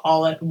published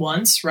all at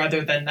once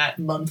rather than that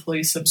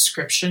monthly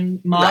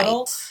subscription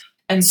model. Right.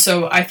 And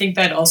so I think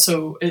that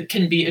also it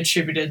can be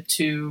attributed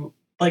to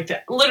like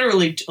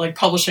literally like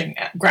publishing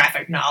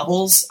graphic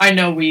novels. I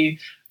know we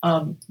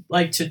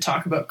like to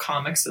talk about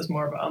comics as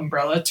more of an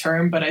umbrella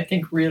term, but I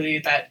think really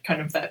that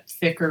kind of that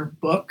thicker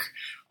book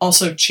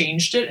also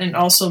changed it and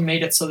also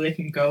made it so they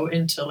can go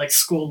into like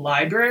school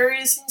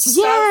libraries and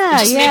stuff. Yeah, it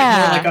just made it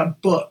more like a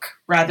book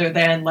rather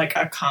than like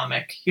a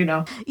comic, you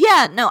know?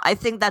 Yeah, no, I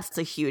think that's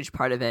a huge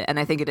part of it. And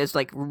I think it is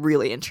like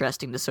really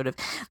interesting to sort of,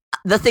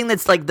 the thing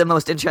that's like the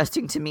most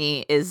interesting to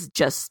me is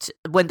just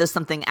when does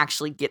something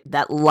actually get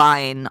that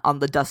line on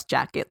the dust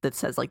jacket that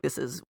says like this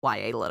is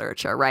YA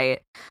literature,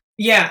 right?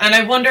 Yeah, and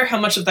I wonder how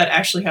much of that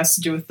actually has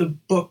to do with the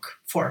book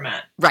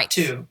format, right?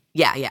 Too.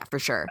 Yeah, for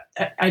sure.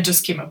 I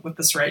just came up with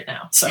this right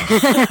now, so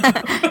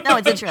no,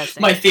 it's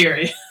interesting. My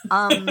theory.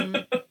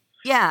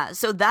 Yeah,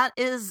 so that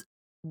is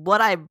what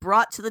I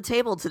brought to the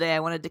table today. I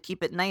wanted to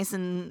keep it nice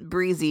and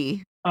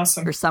breezy,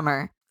 awesome for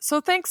summer.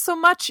 So thanks so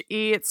much,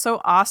 E. It's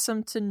so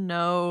awesome to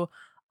know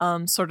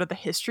sort of the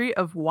history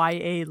of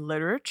YA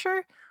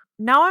literature.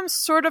 now I'm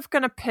sort of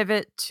going to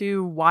pivot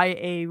to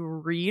YA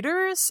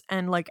readers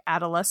and like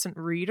adolescent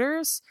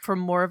readers from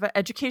more of an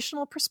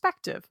educational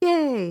perspective.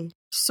 Yay.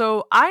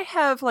 So I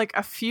have like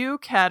a few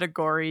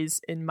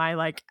categories in my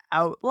like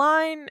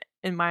outline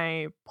in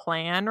my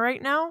plan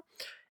right now,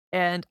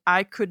 and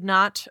I could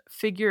not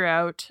figure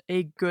out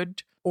a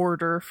good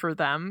order for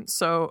them.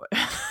 So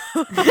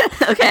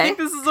I think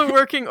this is a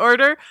working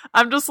order.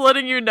 I'm just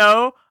letting you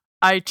know.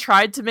 I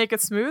tried to make it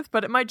smooth,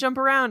 but it might jump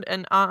around.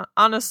 And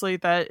honestly,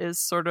 that is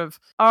sort of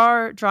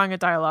our drawing a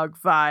dialogue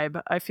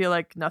vibe. I feel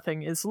like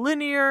nothing is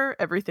linear.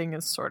 Everything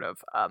is sort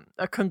of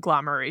a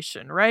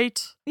conglomeration,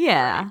 right?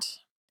 Yeah. Right.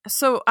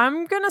 So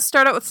I'm going to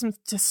start out with some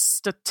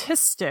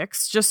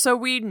statistics just so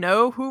we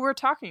know who we're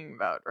talking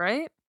about,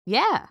 right?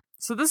 Yeah.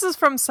 So this is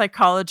from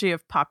Psychology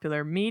of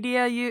Popular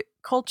Media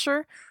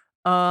Culture.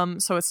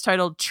 So it's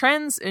titled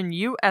Trends in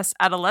U.S.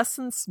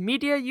 Adolescence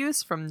Media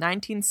Use from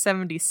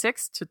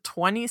 1976 to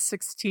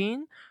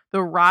 2016,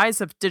 The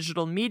Rise of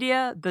Digital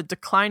Media, the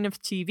Decline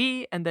of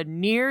TV, and the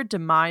Near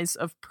Demise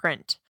of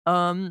Print.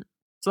 So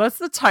that's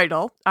the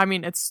title. I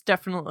mean, it's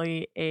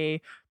definitely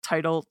a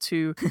title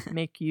to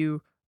make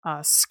you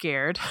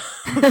scared.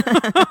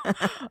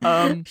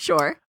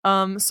 Sure.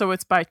 So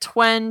it's by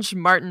Twenge,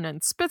 Martin, and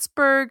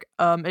Spitzberg.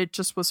 It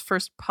just was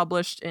first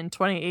published in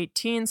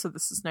 2018, so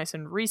this is nice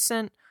and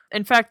recent.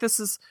 In fact,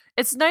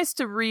 it's nice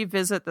to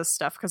revisit this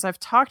stuff because I've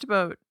talked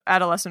about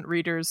adolescent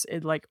readers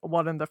in like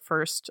one of the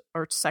first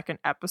or second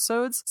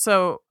episodes.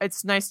 So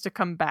it's nice to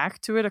come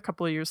back to it a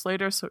couple of years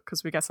later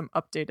because we got some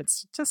updated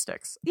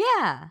statistics.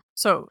 Yeah.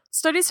 So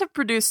studies have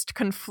produced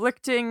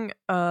conflicting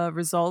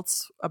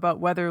results about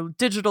whether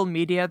digital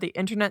media, the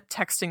internet,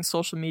 texting,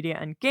 social media,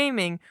 and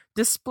gaming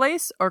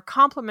displace or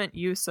complement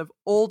use of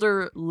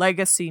older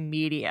legacy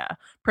media,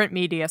 print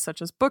media such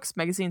as books,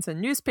 magazines,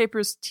 and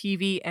newspapers,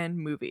 TV, and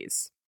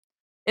movies.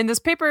 In this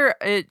paper,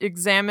 it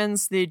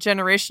examines the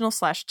generational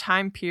 /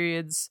 time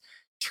periods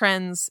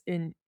trends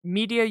in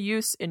media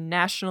use in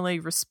nationally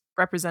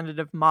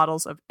representative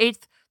models of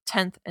 8th,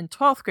 10th, and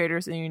 12th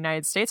graders in the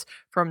United States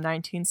from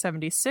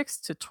 1976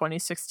 to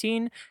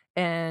 2016.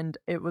 And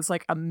it was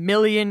like 1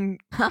 million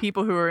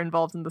people who were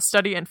involved in the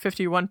study, and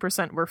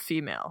 51% were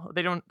female.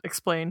 They don't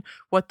explain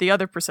what the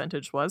other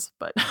percentage was,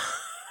 but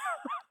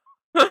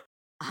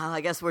I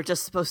guess we're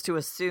just supposed to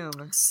assume.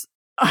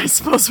 I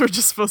suppose we're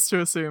just supposed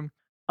to assume.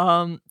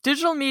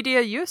 Digital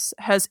media use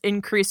has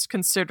increased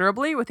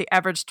considerably, with the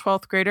average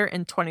 12th grader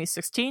in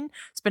 2016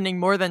 spending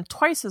more than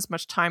twice as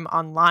much time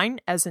online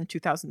as in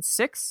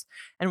 2006,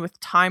 and with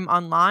time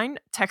online,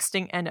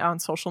 texting, and on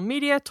social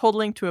media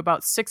totaling to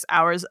about 6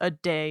 hours a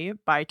day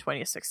by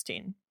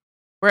 2016.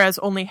 Whereas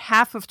only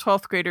half of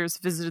 12th graders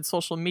visited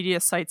social media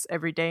sites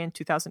every day in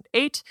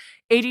 2008,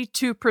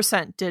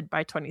 82% did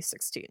by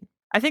 2016.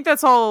 I think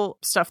that's all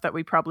stuff that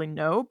we probably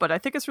know, but I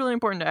think it's really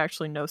important to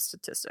actually know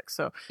statistics.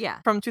 So yeah,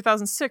 from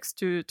 2006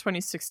 to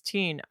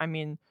 2016, I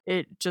mean,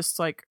 it just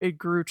like it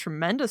grew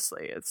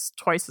tremendously. It's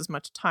twice as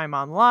much time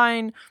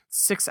online,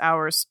 6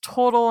 hours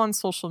total on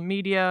social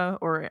media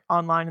or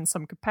online in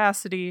some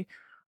capacity.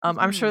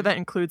 I'm sure that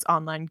includes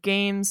online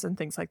games and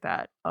things like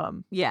that.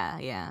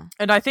 Yeah.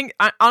 And I think,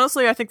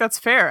 honestly, I think that's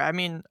fair. I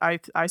mean,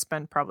 I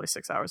spend probably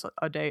 6 hours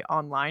a day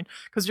online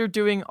because you're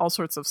doing all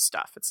sorts of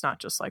stuff. It's not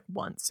just like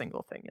one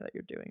single thing that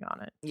you're doing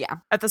on it. Yeah.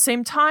 At the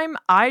same time,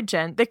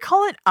 iGen, they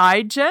call it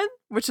iGen,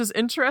 which is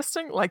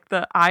interesting, like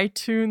the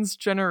iTunes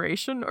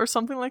generation or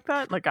something like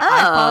that, like an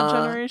iPod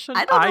generation.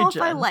 I don't know iGen.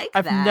 if I like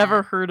I've that.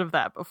 never heard of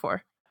that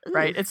before. Oof.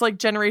 Right, it's like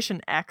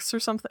Generation X or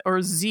something,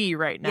 or Z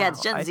right now. Yeah,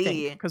 it's Gen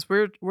Z. Because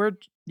we're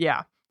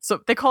yeah. So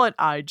they call it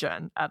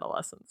iGen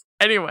adolescents.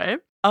 Anyway,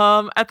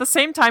 at the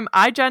same time,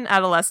 iGen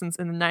adolescents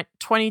in the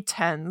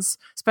 2010s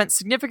spent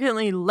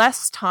significantly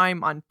less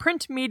time on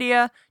print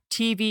media,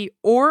 TV,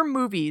 or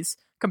movies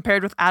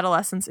compared with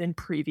adolescents in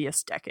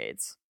previous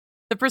decades.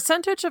 The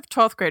percentage of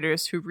 12th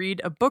graders who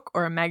read a book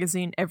or a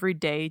magazine every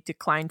day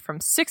declined from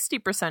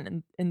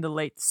 60% in the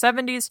late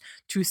 70s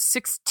to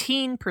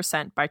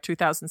 16% by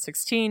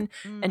 2016,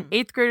 and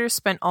 8th graders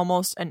spent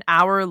almost an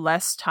hour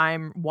less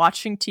time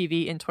watching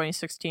TV in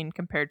 2016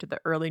 compared to the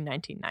early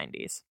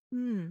 1990s.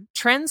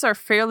 Trends are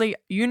fairly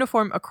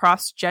uniform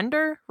across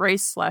gender,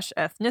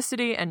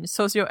 race/ethnicity, and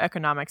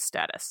socioeconomic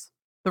status.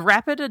 The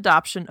rapid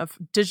adoption of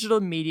digital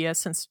media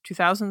since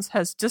 2000s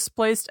has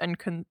displaced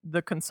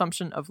the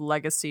consumption of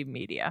legacy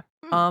media.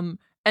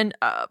 And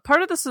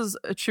part of this is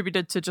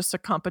attributed to just a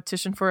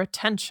competition for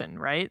attention,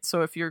 right?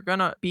 So if you're going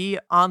to be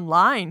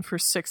online for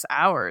 6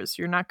 hours,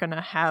 you're not going to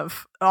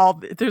have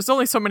there's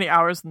only so many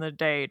hours in the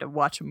day to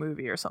watch a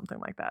movie or something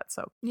like that.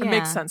 So It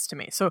makes sense to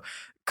me. So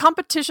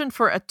competition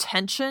for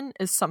attention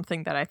is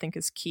something that I think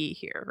is key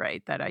here,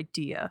 right? That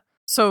idea.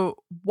 So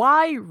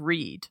why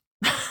read?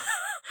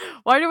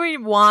 Why do we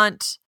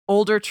want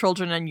older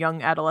children and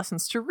young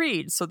adolescents to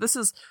read? So this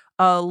is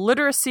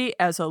Literacy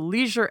as a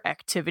Leisure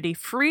Activity,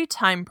 Free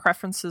Time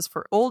Preferences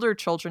for Older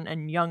Children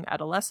and Young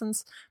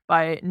Adolescents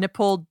by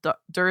Nippold,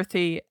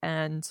 Durthy,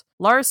 and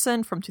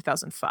Larson from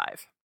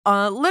 2005.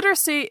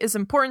 Literacy is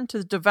important to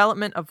the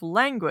development of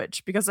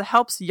language because it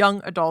helps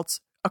young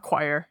adults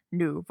acquire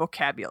new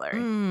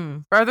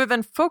vocabulary. Rather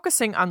than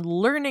focusing on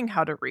learning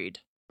how to read,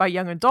 by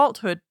young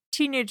adulthood,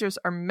 teenagers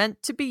are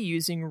meant to be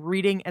using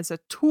reading as a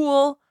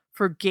tool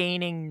for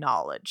gaining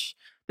knowledge.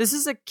 This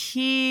is a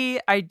key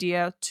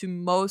idea to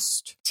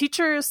most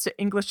teachers, to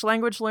English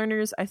language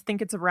learners. I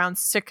think it's around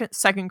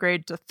second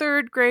grade to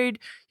third grade.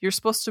 You're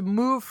supposed to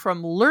move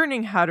from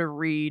learning how to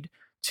read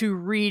to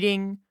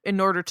reading in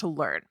order to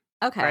learn.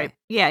 Okay. Right?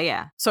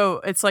 Yeah.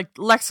 So it's like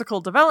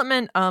lexical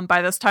development.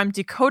 By this time,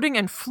 decoding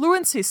and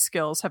fluency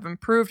skills have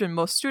improved in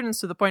most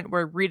students to the point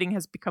where reading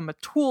has become a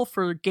tool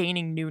for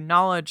gaining new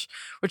knowledge,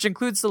 which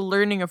includes the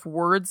learning of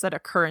words that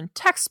occur in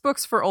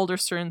textbooks for older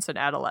students and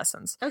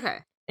adolescents. Okay.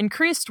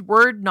 Increased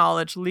word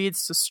knowledge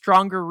leads to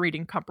stronger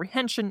reading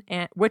comprehension,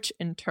 which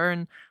in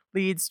turn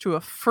leads to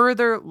a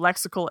further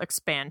lexical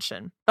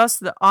expansion. Thus,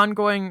 the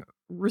ongoing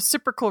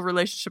reciprocal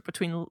relationship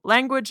between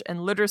language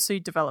and literacy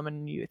development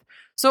in youth.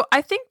 So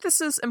I think this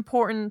is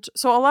important.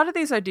 So a lot of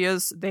these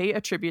ideas, they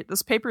attribute,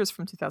 this paper is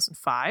from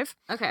 2005.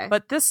 Okay.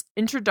 But this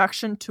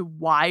introduction to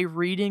why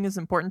reading is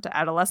important to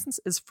adolescents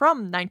is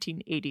from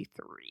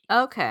 1983.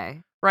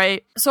 Okay.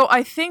 Right? So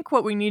I think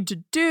what we need to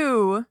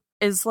do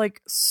is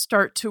like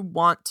start to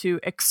want to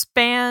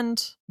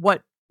expand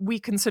what we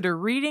consider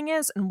reading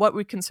is and what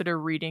we consider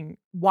reading,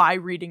 why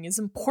reading is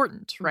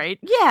important, right?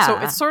 Yeah. So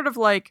it's sort of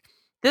like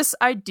this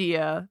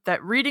idea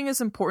that reading is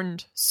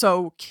important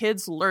so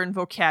kids learn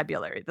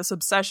vocabulary, this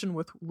obsession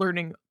with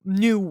learning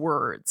new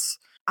words.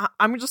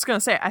 I'm just going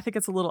to say, I think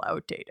it's a little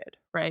outdated,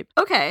 right?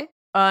 Okay.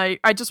 I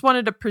just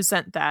wanted to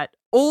present that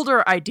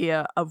older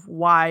idea of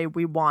why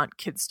we want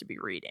kids to be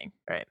reading,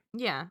 right?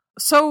 Yeah.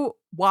 So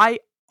why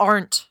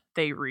aren't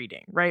they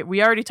reading, right?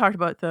 We already talked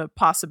about the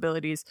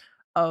possibilities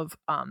of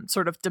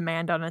sort of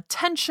demand on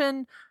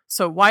attention.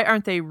 So why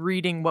aren't they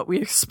reading what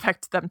we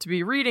expect them to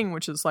be reading,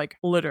 which is like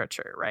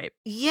literature, right?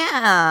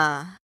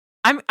 Yeah.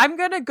 I'm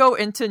going to go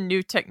into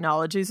new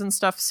technologies and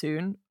stuff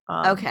soon.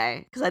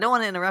 Okay, because I don't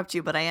want to interrupt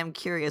you, but I am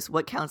curious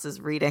what counts as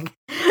reading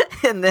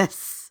in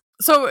this.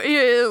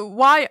 So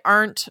why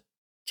aren't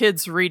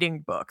kids reading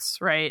books,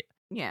 right?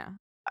 Yeah.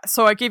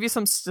 So I gave you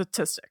some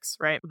statistics,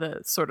 right?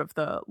 The sort of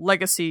the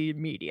legacy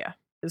media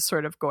is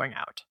sort of going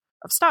out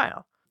of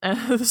style. And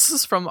this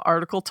is from an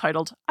article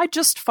titled, "I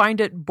Just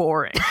Find It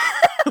Boring."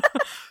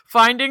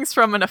 Findings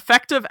from an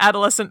Effective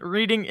Adolescent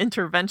Reading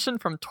Intervention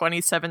from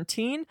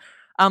 2017.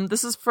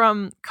 This is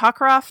from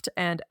Cockcroft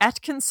and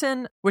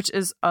Atkinson, which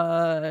is,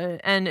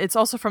 and it's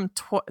also from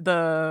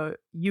the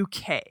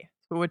UK,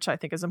 which I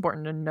think is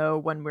important to know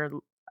when we're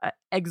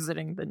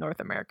exiting the North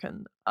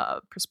American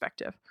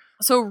perspective.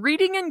 So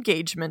reading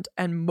engagement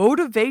and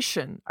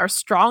motivation are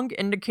strong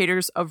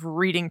indicators of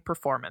reading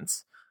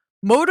performance.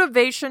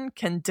 Motivation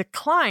can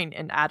decline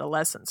in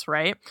adolescence,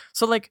 right?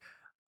 So like,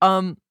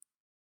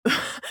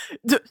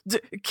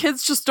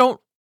 kids just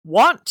don't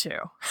want to.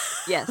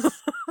 Yes.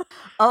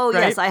 Oh,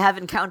 Right? yes, I have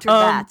encountered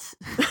that.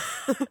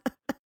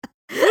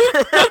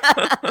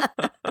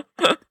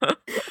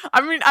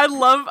 I mean, I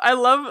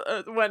love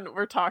when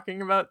we're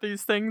talking about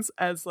these things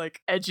as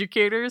like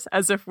educators,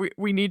 as if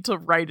we need to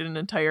write an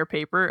entire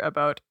paper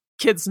about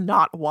kids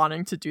not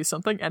wanting to do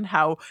something and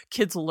how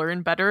kids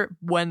learn better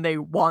when they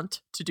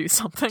want to do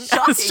something.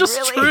 Shocking, It's just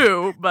really.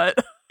 true, but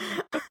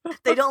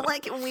They don't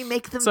like it when we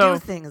make them So- do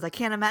things. I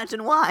can't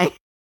imagine why.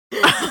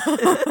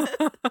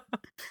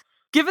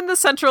 Given the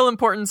central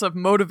importance of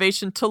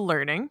motivation to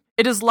learning,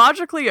 it is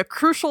logically a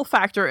crucial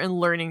factor in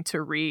learning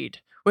to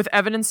read, with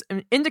evidence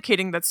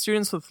indicating that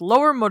students with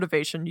lower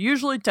motivation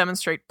usually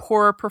demonstrate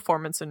poorer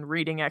performance in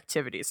reading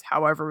activities,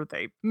 however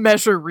they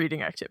measure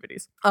reading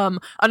activities.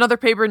 Another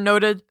paper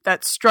noted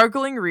that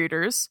struggling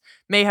readers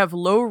may have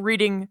low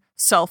reading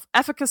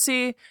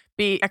self-efficacy,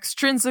 be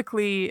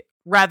extrinsically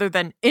rather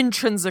than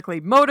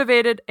intrinsically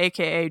motivated,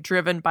 aka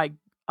driven by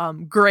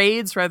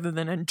grades rather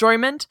than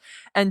enjoyment,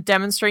 and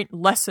demonstrate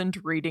lessened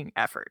reading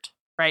effort,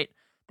 right?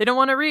 They don't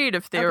want to read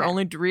if they're Okay.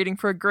 only reading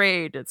for a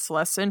grade. It's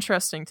less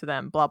interesting to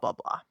them, blah, blah,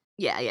 blah.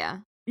 Yeah.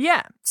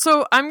 Yeah,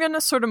 so I'm going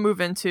to sort of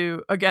move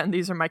into, again,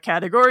 these are my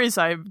categories.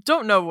 I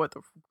don't know what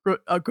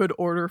a good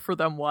order for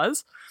them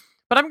was,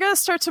 but I'm going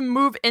to start to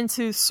move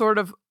into sort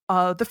of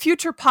the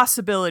future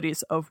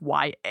possibilities of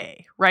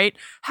YA, right?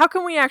 How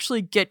can we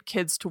actually get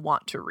kids to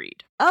want to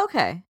read?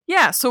 Okay.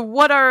 Yeah, so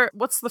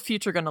what's the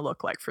future going to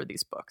look like for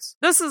these books?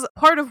 This is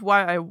part of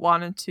why I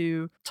wanted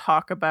to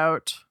talk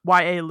about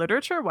YA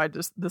literature, why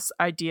this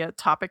idea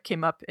topic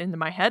came up into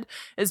my head,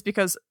 is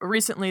because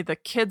recently the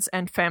Kids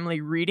and Family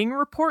Reading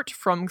Report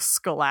from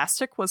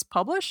Scholastic was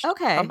published.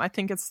 Okay. I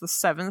think it's the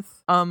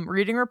 7th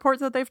reading report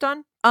that they've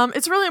done.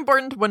 It's really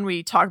important when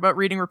we talk about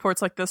reading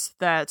reports like this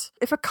that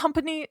if a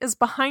company is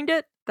behind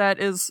it, that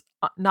is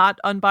not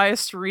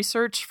unbiased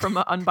research from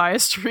an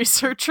unbiased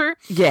researcher.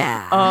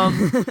 Yeah.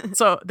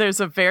 So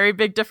there's a very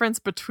big difference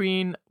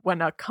between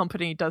when a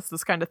company does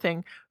this kind of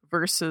thing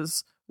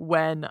versus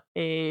when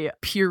a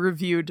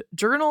peer-reviewed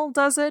journal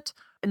does it.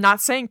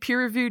 Not saying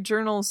peer-reviewed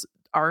journals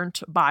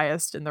aren't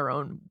biased in their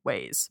own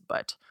ways,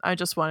 but I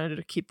just wanted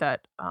to keep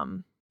that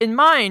in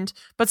mind,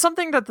 but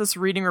something that this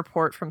reading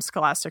report from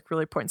Scholastic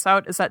really points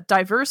out is that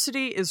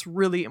diversity is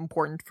really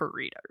important for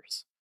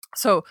readers.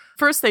 So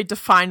first, they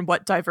define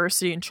what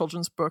diversity in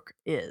children's book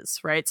is,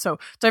 right? So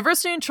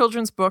diversity in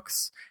children's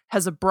books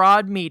has a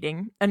broad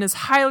meaning and is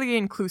highly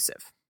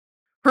inclusive.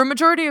 For a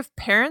majority of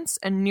parents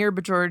and near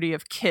majority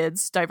of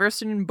kids,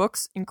 diversity in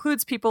books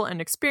includes people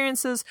and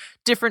experiences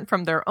different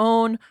from their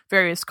own,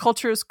 various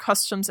cultures,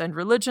 customs, and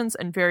religions,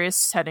 and various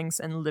settings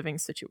and living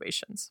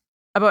situations.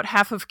 About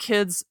half of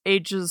kids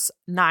ages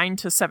 9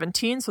 to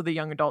 17, so the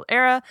young adult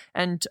era,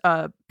 and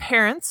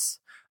parents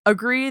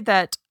agree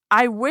that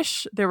I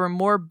wish there were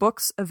more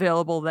books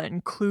available that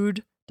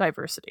include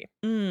diversity.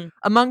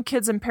 Among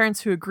kids and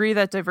parents who agree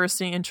that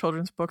diversity in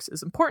children's books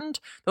is important,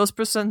 those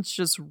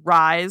percentages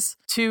rise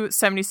to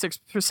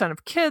 76%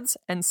 of kids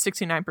and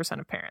 69%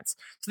 of parents.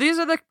 So these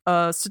are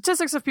the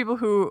statistics of people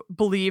who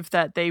believe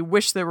that they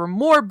wish there were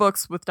more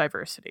books with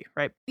diversity,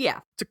 right?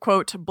 Yeah. To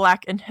quote,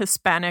 Black and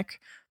Hispanic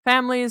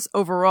families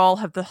overall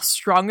have the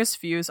strongest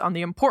views on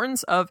the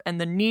importance of and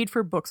the need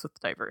for books with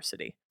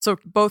diversity. So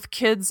both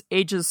kids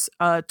ages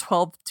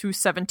 12 to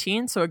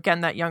 17, so again,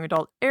 that young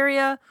adult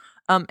area,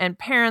 and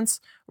parents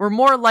were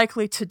more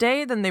likely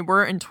today than they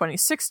were in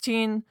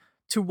 2016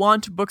 to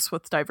want books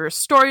with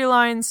diverse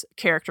storylines,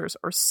 characters,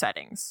 or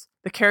settings.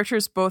 The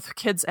characters both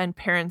kids and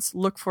parents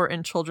look for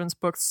in children's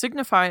books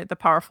signify the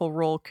powerful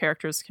role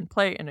characters can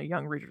play in a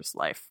young reader's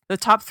life. The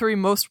top 3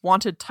 most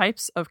wanted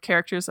types of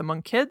characters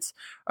among kids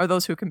are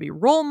those who can be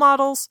role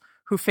models,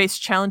 who face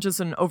challenges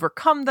and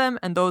overcome them,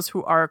 and those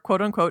who are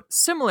quote-unquote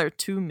similar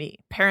to me.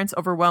 Parents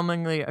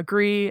overwhelmingly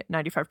agree,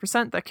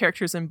 95%, that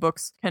characters in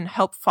books can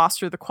help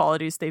foster the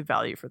qualities they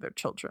value for their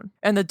children.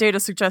 And the data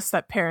suggests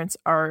that parents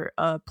are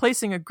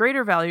placing a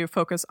greater value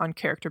focus on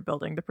character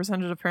building. The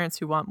percentage of parents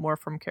who want more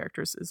from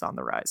characters is on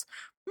the rise.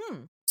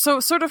 So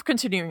sort of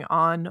continuing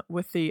on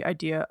with the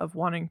idea of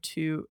wanting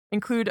to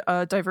include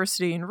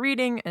diversity in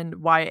reading and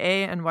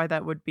YA and why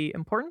that would be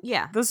important.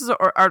 Yeah. This is an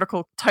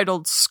article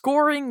titled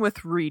Scoring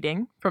with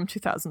Reading from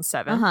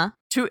 2007.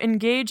 To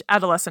engage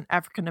adolescent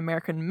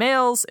African-American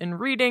males in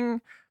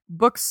reading,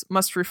 books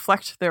must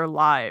reflect their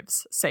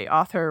lives, say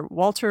author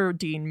Walter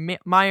Dean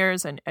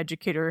Myers and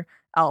educator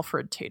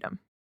Alfred Tatum.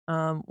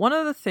 One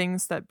of the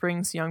things that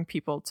brings young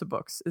people to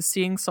books is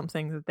seeing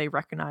something that they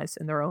recognize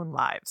in their own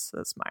lives,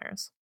 says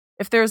Myers.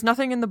 If there is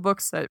nothing in the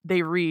books that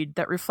they read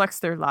that reflects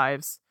their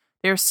lives,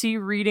 they see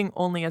reading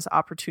only as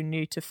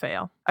opportunity to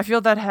fail. I feel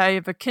that I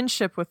have a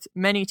kinship with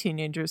many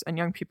teenagers and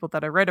young people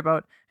that I write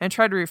about and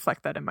try to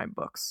reflect that in my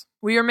books.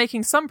 We are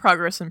making some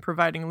progress in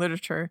providing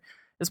literature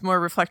is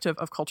more reflective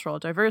of cultural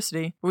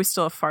diversity, but we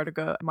still have far to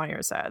go,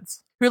 Myers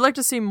adds. We would like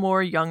to see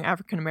more young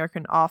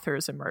African-American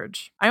authors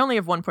emerge. I only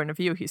have one point of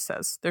view, he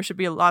says. There should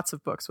be lots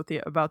of books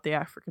about the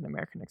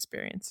African-American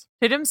experience.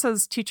 Tatum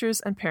says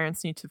teachers and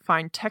parents need to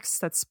find texts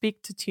that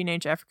speak to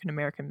teenage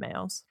African-American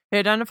males. He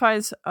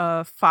identifies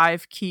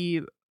 5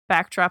 key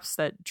backdrops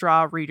that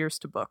draw readers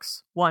to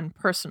books. 1,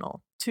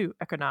 personal. 2,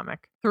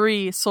 economic.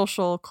 3,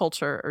 social,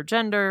 culture, or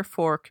gender.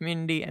 4,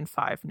 community. And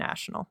 5,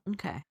 national.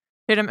 Okay.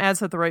 Tatum adds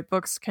that the right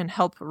books can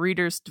help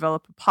readers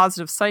develop a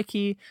positive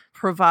psyche,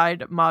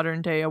 provide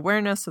modern-day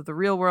awareness of the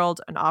real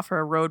world, and offer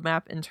a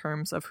roadmap in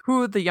terms of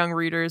who the young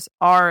readers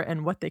are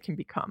and what they can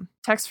become.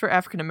 Texts for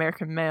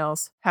African-American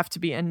males have to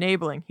be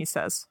enabling, he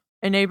says.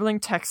 Enabling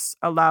texts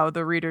allow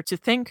the reader to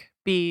think,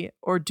 be,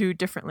 or do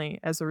differently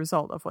as a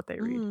result of what they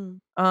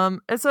read.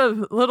 It's a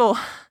little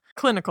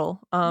clinical,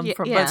 but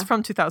it's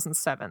from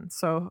 2007,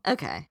 so...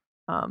 Okay.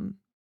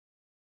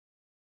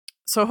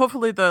 So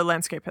hopefully the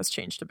landscape has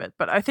changed a bit,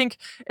 but I think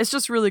it's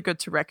just really good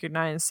to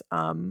recognize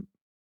that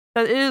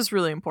it is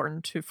really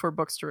important for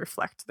books to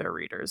reflect their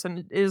readers, and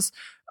it is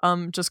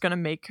just going to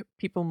make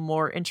people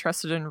more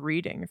interested in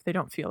reading if they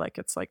don't feel like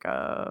it's like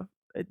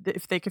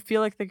if they could feel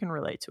like they can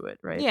relate to it,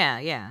 right?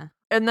 Yeah.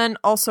 And then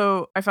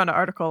also I found an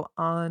article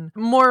on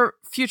more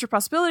future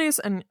possibilities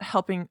and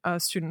helping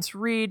students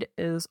read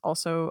is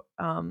also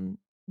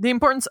the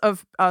importance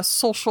of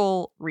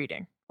social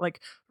reading. Like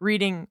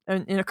reading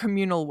in a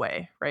communal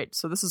way, right?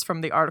 So this is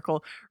from the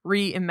article,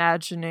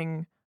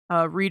 Reimagining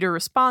Reader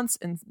Response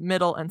in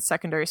Middle and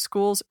Secondary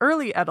Schools,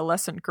 Early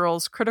Adolescent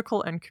Girls'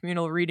 Critical and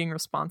Communal Reading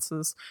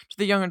Responses to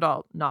the Young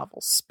Adult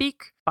Novel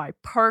Speak by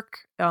Park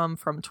from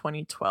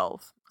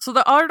 2012. So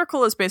the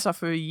article is based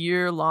off of a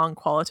year-long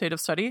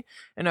qualitative study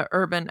in an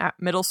urban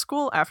middle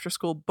school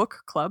after-school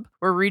book club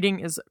where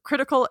reading is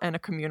critical and a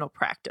communal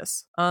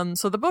practice.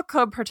 So the book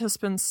club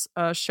participants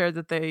shared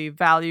that they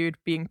valued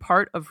being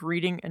part of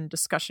reading and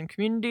discussion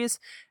communities,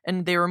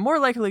 and they were more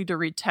likely to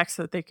read texts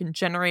that they can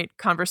generate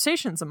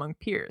conversations among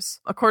peers.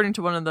 According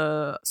to one of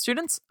the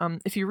students,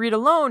 if you read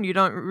alone, you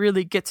don't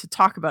really get to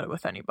talk about it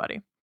with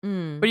anybody.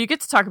 But you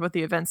get to talk about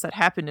the events that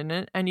happened in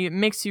it, and it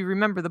makes you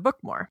remember the book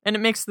more, and it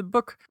makes the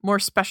book more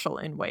special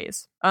in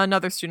ways.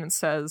 Another student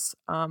says,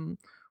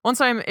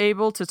 once I'm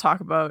able to talk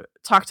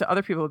to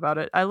other people about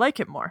it, I like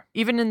it more.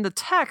 Even in the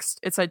text,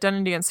 its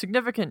identity and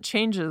significance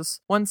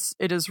changes once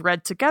it is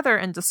read together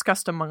and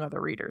discussed among other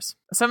readers.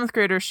 A 7th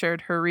grader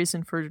shared her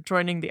reason for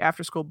joining the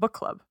after-school book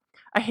club.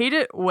 I hate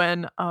it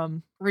when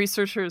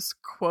researchers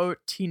quote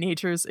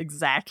teenagers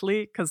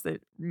exactly because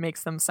it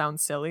makes them sound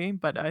silly,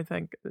 but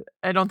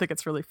I don't think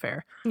it's really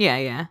fair.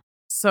 Yeah.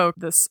 So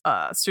this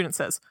student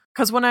says,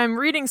 because when I'm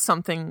reading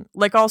something,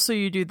 like also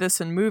you do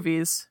this in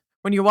movies,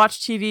 when you watch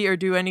TV or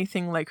do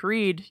anything like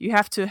read, you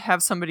have to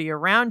have somebody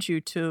around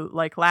you to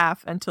like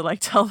laugh and to like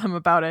tell them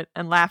about it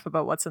and laugh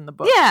about what's in the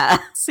book. Yeah.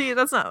 See,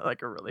 that's not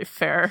like a really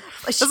fair.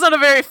 That's not a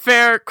very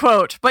fair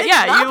quote. But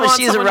yeah, you want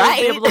someone to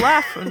be able to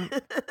laugh.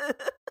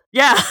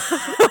 Yeah.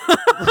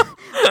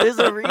 There's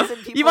a reason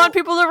people... You want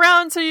people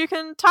around so you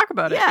can talk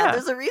about it. Yeah,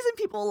 there's a reason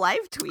people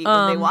live tweet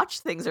when they watch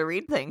things or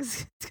read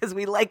things. Because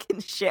we like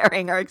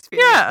sharing our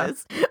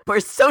experiences. Yeah. We're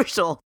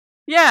social.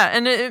 Yeah,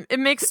 and it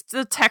makes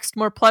the text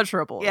more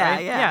pleasurable,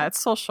 right? Yeah, it's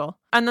social.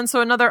 And then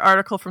so another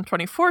article from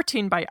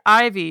 2014 by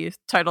Ivy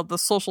titled The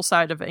Social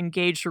Side of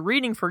Engaged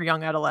Reading for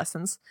Young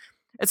Adolescents.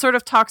 It sort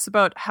of talks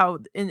about how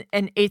in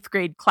an 8th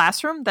grade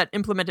classroom that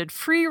implemented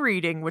free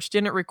reading, which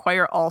didn't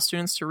require all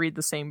students to read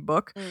the same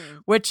book,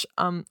 which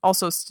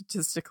also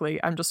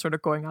statistically, I'm just sort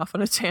of going off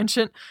on a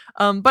tangent.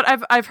 But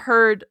I've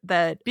heard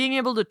that being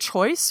able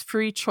to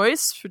free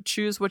choice, to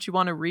choose what you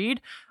want to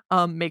read,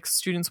 makes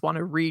students want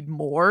to read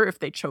more if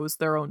they chose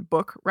their own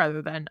book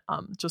rather than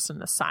just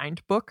an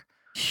assigned book.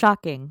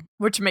 Shocking.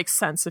 Which makes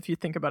sense if you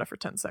think about it for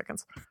 10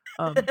 seconds.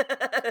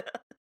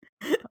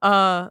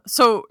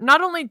 So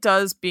not only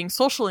does being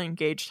socially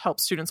engaged help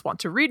students want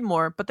to read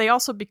more, but they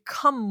also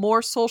become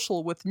more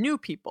social with new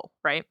people,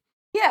 right?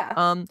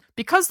 Yeah.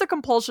 Because the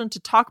compulsion to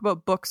talk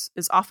about books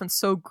is often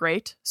so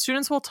great,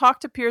 students will talk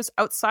to peers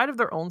outside of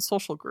their own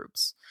social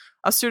groups.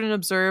 A student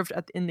observed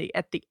at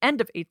the end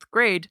of 8th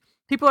grade,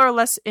 people are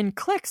less in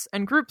cliques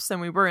and groups than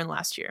we were in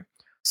last year.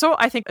 So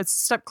I think it's a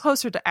step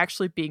closer to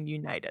actually being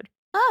united.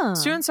 Oh.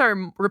 Students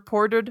are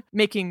reported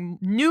making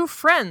new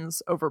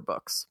friends over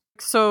books.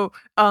 So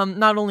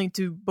not only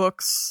do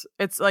books,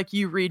 it's like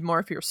you read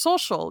more if you're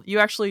social, you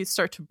actually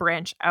start to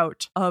branch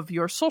out of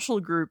your social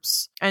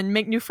groups and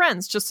make new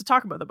friends just to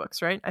talk about the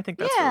books, right? I think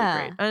that's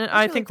really great. And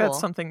I think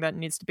that's something that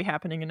needs to be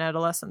happening in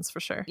adolescence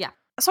for sure. Yeah.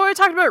 So I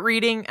talked about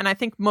reading, and I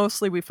think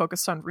mostly we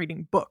focused on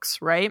reading books,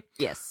 right?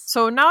 Yes.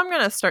 So now I'm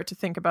going to start to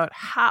think about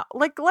how,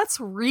 like, let's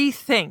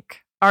rethink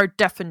our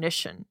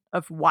definition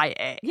of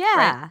YA.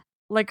 Yeah. Right?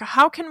 Like,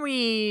 how can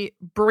we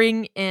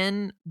bring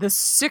in the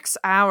 6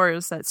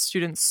 hours that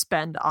students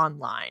spend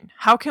online?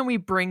 How can we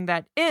bring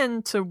that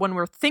in to when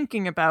we're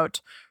thinking about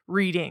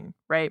reading,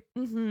 right?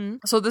 Mm-hmm.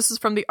 So this is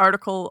from the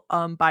article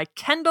by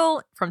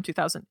Kendall from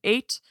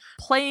 2008,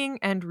 Playing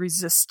and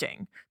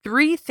Resisting,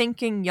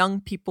 Rethinking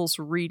Young People's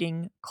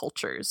Reading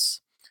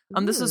Cultures.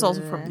 This is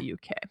also from the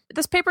UK.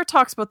 This paper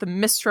talks about the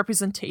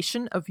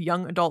misrepresentation of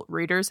young adult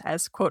readers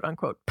as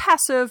quote-unquote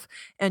passive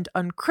and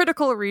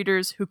uncritical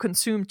readers who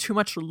consume too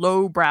much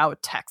lowbrow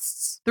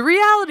texts. The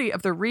reality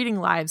of their reading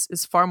lives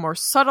is far more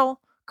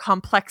subtle,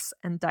 complex,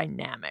 and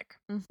dynamic.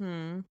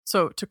 Mm-hmm.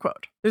 So, to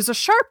quote, there's a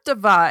sharp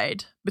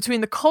divide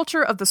between the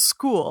culture of the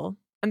school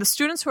and the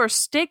students who are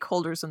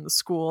stakeholders in the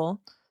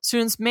school.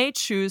 Students may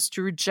choose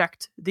to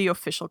reject the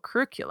official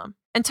curriculum.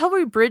 Until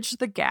we bridge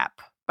the gap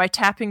by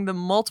tapping the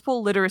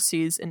multiple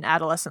literacies in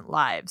adolescent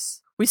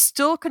lives, we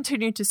still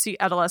continue to see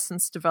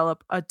adolescents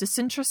develop a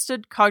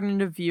disinterested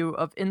cognitive view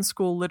of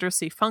in-school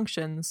literacy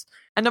functions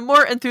and a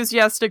more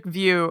enthusiastic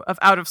view of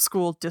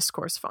out-of-school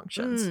discourse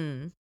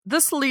functions.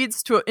 This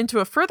leads into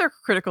a further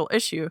critical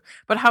issue,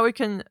 but how we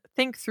can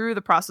think through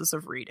the process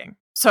of reading.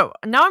 So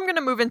now I'm going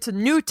to move into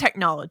new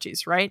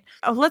technologies, right?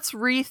 Let's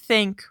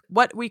rethink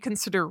what we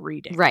consider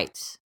reading.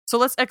 Right. So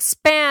let's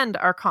expand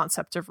our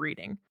concept of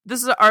reading.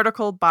 This is an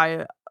article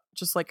by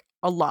just like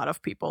a lot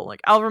of people,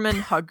 like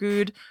Alverman,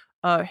 Hagood,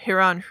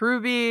 Hiran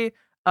Hruby,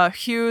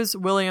 Hughes,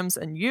 Williams,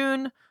 and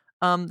Yoon.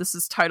 This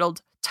is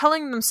titled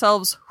Telling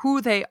Themselves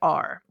Who They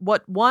Are,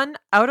 What One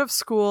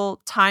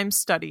Out-of-School Time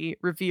Study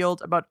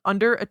Revealed About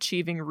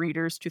Underachieving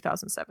Readers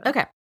 2007.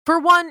 Okay. For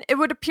one, it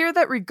would appear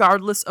that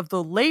regardless of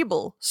the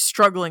label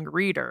struggling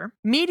reader,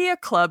 Media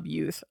Club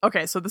youth,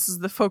 okay, so this is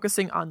the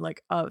focusing on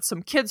like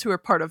some kids who are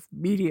part of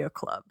Media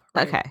Club.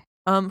 Right? Okay.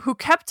 Who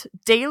kept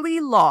daily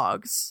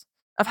logs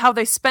of how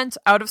they spent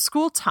out of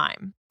school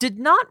time, did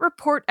not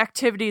report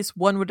activities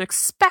one would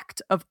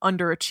expect of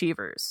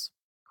underachievers,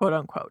 quote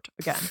unquote,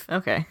 again.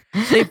 Okay.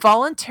 They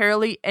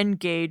voluntarily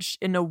engaged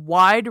in a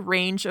wide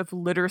range of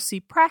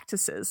literacy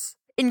practices,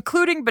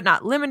 including but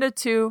not limited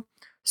to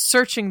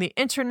searching the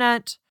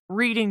internet,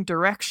 reading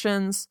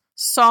directions,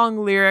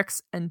 song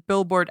lyrics, and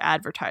billboard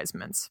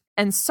advertisements,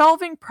 and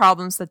solving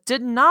problems that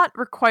did not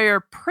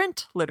require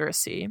print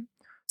literacy,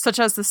 such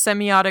as the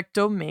semiotic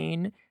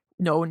domain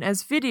known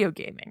as video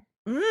gaming.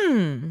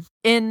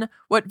 In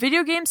What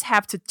Video Games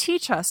Have to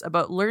Teach Us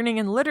About Learning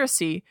and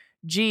Literacy,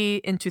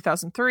 G, in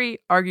 2003,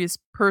 argues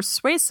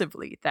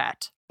persuasively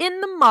that, in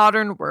the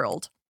modern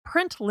world,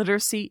 print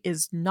literacy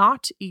is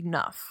not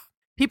enough.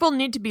 People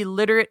need to be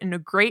literate in a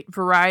great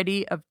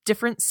variety of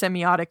different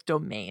semiotic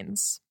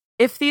domains.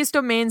 If these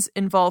domains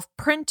involve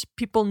print,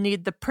 people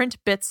need the print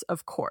bits,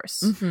 of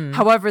course. Mhm.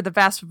 However, the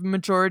vast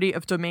majority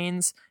of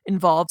domains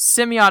involve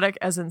semiotic,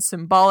 as in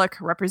symbolic,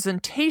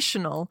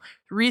 representational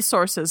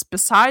resources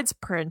besides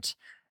print,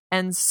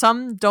 and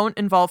some don't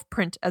involve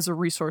print as a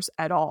resource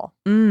at all.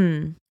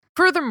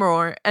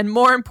 Furthermore, and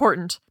more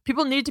important,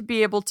 people need to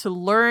be able to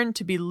learn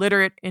to be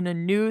literate in a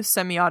new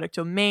semiotic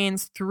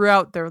domains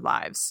throughout their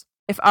lives.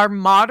 If our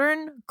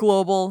modern,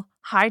 global,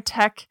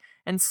 high-tech,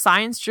 and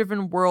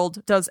science-driven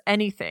world does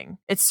anything,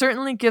 it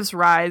certainly gives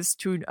rise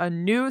to a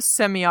new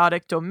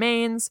semiotic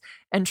domains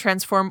and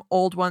transform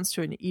old ones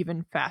to an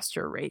even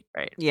faster rate,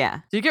 right?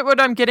 Yeah. Do you get what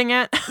I'm getting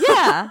at?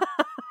 Yeah.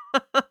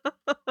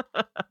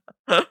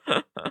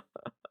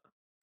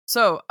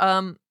 So,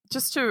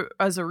 just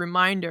as a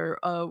reminder,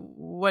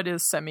 what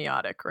is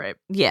semiotic, right?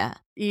 Yeah.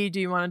 E,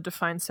 do you want to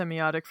define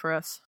semiotic for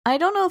us? I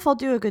don't know if I'll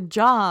do a good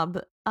job,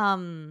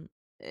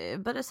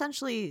 but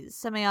essentially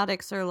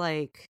semiotics are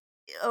like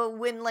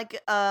when like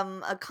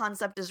a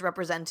concept is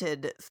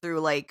represented through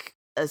like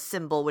a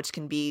symbol, which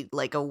can be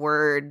like a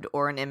word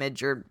or an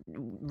image or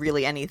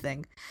really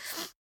anything.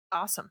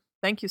 Awesome.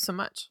 Thank you so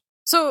much.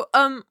 So,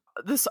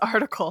 this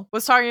article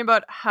was talking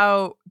about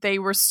how they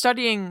were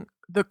studying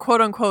the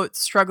quote-unquote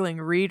struggling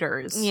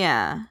readers.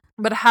 Yeah.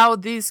 But how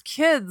these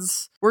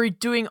kids were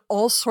doing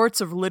all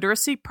sorts of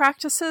literacy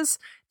practices.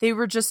 They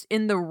were just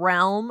in the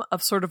realm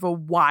of sort of a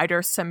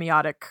wider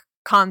semiotic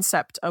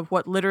concept of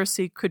what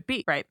literacy could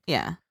be, right?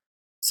 Yeah.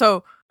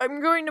 So I'm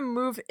going to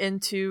move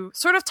into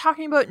sort of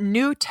talking about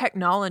new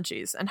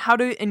technologies and how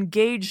to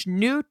engage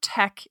new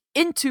tech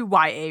into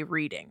YA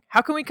reading.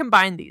 How can we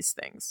combine these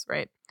things,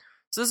 right?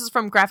 So this is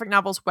from graphic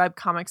novels,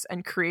 webcomics,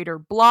 and creator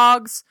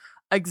blogs,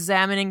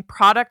 Examining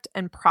Product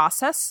and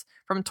Process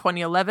from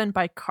 2011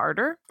 by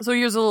Carter. So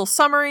here's a little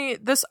summary.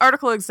 This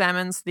article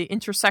examines the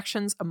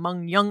intersections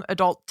among young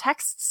adult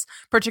texts,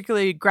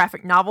 particularly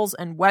graphic novels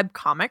and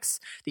webcomics,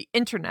 the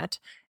internet,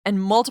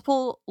 and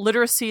multiple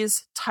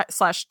literacies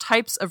 /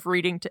 types of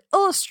reading to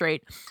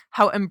illustrate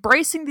how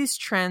embracing these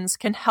trends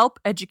can help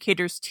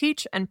educators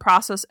teach and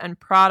process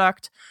and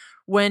product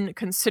when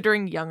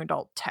considering young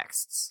adult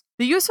texts.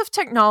 The use of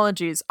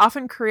technologies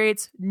often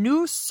creates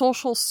new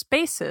social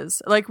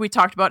spaces, like we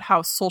talked about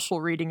how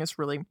social reading is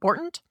really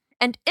important,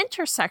 and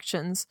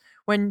intersections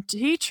when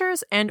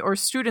teachers and or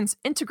students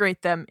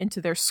integrate them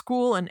into their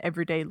school and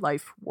everyday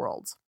life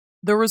worlds.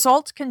 The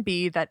result can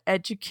be that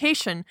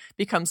education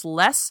becomes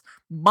less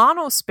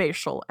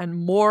monospatial and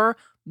more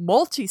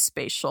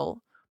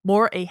multispatial,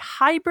 more a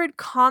hybrid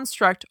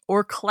construct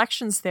or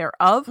collections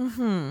thereof,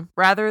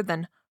 rather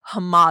than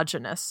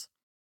homogeneous.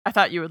 I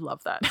thought you would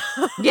love that.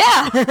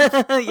 Yeah.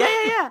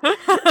 Yeah.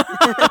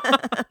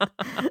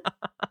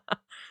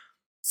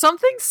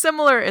 Something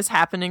similar is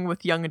happening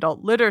with young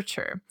adult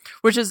literature,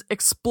 which is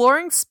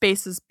exploring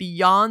spaces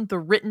beyond the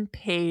written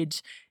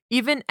page,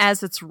 even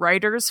as its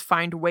writers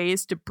find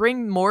ways to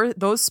bring more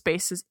those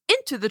spaces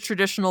into the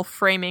traditional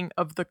framing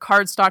of the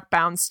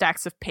cardstock-bound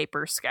stacks of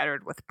paper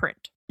scattered with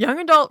print. Young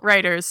adult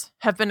writers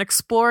have been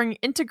exploring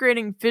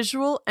integrating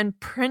visual and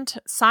print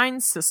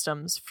sign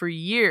systems for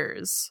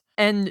years,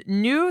 and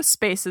new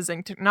spaces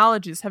and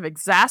technologies have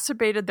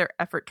exacerbated their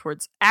effort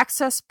towards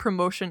access,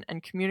 promotion,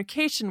 and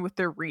communication with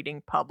their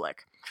reading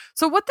public.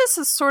 So what this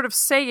is sort of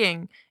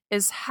saying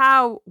is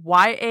how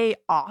YA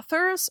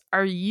authors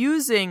are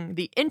using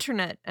the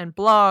internet and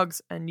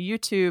blogs and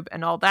YouTube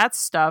and all that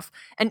stuff,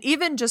 and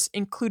even just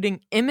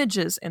including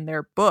images in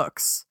their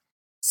books,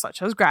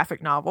 such as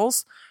graphic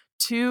novels,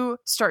 to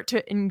start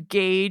to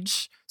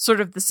engage sort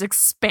of this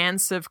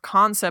expansive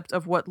concept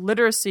of what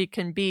literacy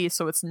can be,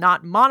 so it's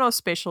not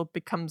monospatial,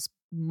 becomes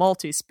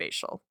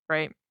multispatial,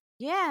 right?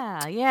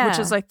 Yeah, yeah. Which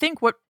is, I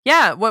think, what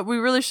we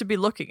really should be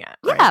looking at.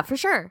 Yeah, right? for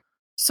sure.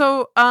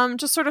 So,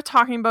 just sort of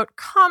talking about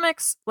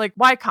comics, like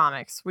why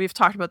comics? We've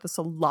talked about this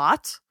a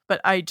lot,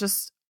 but I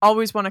just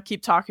always want to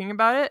keep talking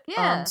about it.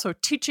 Yeah. So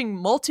teaching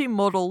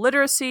multimodal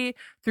literacy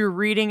through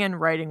reading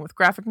and writing with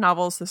graphic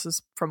novels. This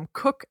is from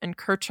Cook and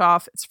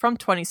Kirchhoff. It's from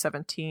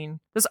 2017.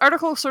 This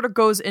article sort of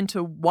goes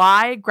into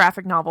why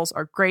graphic novels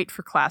are great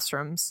for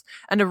classrooms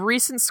and a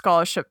recent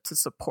scholarship to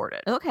support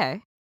it.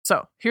 Okay.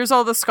 So here's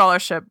all the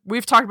scholarship.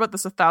 We've talked about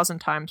this 1,000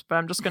 times, but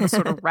I'm just going to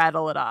sort of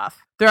rattle it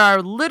off. There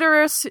are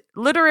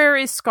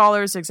literary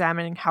scholars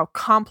examining how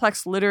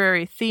complex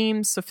literary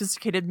themes,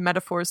 sophisticated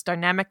metaphors,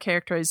 dynamic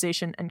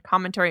characterization, and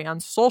commentary on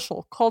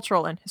social,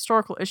 cultural, and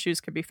historical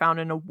issues can be found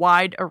in a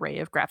wide array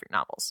of graphic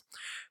novels.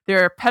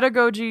 There are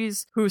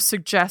pedagogies who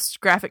suggest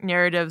graphic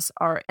narratives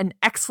are an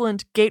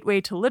excellent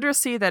gateway to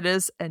literacy, that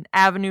is, an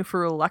avenue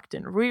for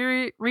reluctant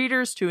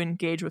readers to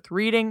engage with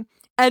reading.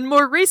 And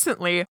more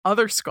recently,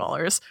 other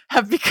scholars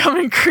have become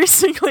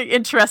increasingly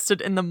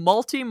interested in the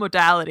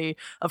multimodality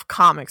of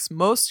comics.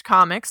 Most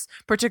comics,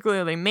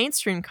 particularly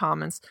mainstream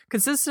comics,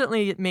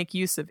 consistently make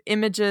use of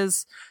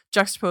images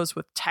juxtaposed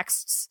with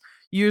texts,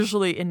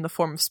 usually in the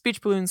form of speech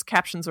balloons,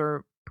 captions,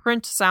 or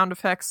print sound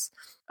effects.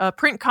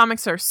 Print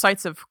comics are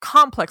sites of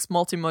complex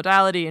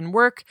multimodality in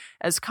work,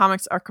 as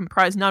comics are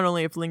comprised not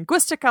only of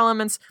linguistic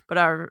elements, but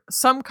are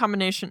some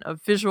combination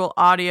of visual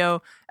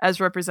audio, as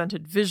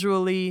represented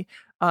visually,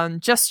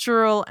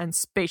 gestural, and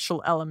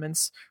spatial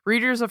elements.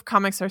 Readers of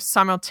comics are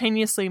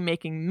simultaneously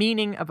making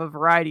meaning of a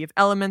variety of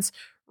elements,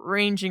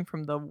 ranging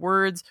from the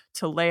words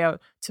to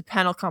layout to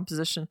panel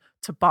composition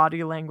to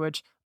body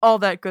language, all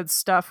that good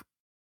stuff.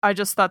 I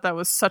just thought that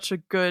was such a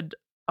good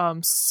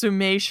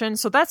summation.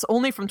 So that's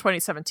only from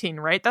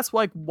 2017, right? That's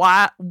like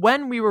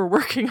when we were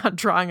working on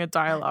drawing a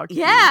dialogue.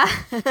 Yeah.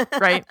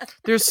 Right?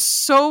 There's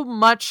so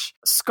much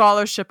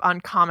scholarship on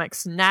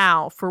comics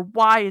now for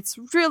why it's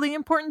really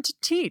important to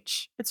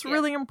teach. It's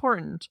really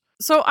important.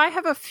 So I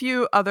have a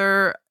few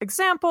other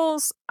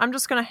examples. I'm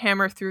just going to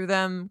hammer through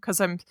them because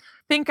I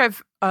think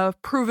I've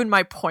proven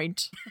my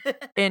point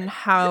in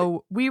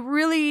how we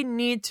really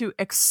need to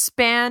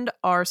expand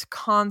our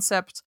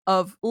concept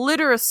of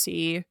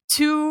literacy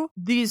to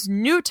these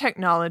new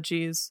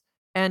technologies,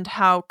 and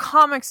how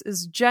comics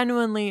is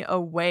genuinely a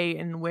way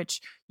in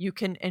which you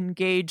can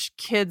engage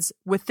kids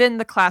within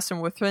the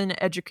classroom, within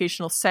an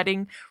educational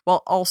setting,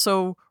 while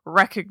also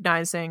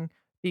recognizing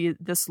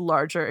this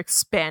larger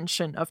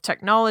expansion of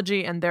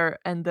technology and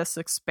this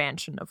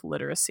expansion of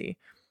literacy.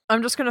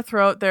 I'm just going to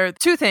throw out there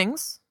two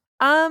things.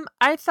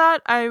 I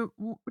thought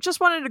just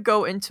wanted to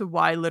go into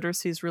why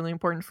literacy is really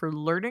important for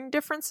learning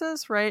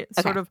differences, right?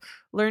 Okay. Sort of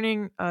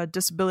learning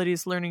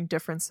disabilities, learning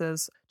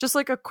differences. Just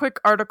like a quick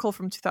article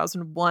from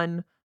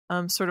 2001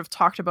 sort of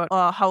talked about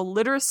how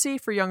literacy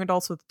for young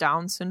adults with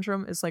Down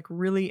syndrome is like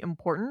really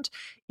important,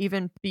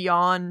 even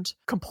beyond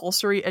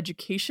compulsory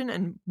education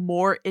and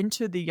more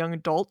into the young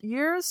adult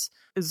years,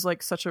 is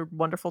like such a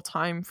wonderful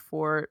time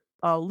for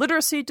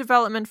literacy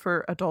development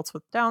for adults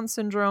with Down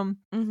syndrome.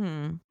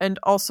 Mm-hmm. And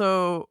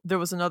also there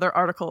was another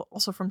article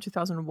also from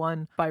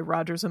 2001 by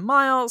Rogers and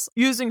Miles,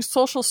 using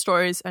social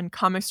stories and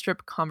comic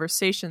strip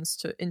conversations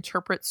to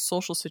interpret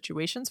social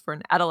situations for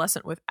an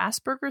adolescent with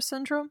Asperger's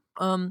syndrome.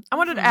 I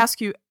wanted to ask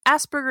you,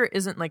 Asperger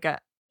isn't like a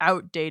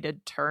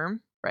outdated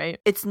term, right?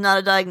 It's not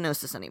a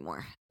diagnosis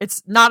anymore.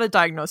 It's not a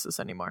diagnosis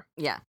anymore.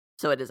 Yeah,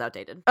 so it is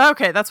outdated.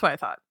 Okay, that's what I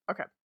thought.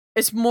 Okay.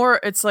 It's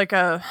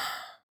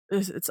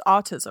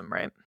autism,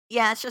 right?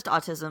 Yeah, it's just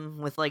autism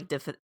with like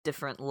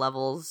different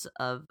levels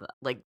of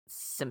like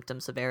symptom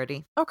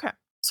severity. Okay.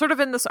 Sort of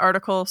in this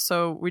article,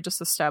 so we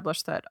just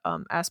established that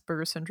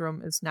Asperger's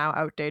syndrome is now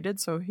outdated.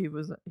 So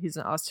he's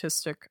an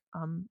autistic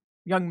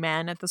young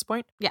man at this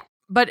point. Yeah.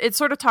 But it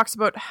sort of talks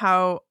about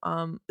how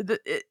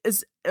it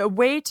is a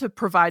way to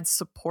provide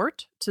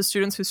support to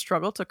students who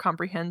struggle to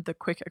comprehend the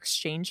quick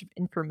exchange of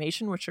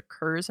information which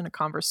occurs in a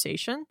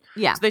conversation.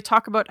 Yeah. So they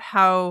talk about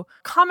how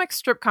comic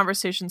strip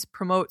conversations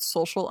promote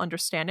social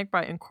understanding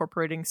by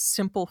incorporating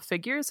simple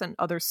figures and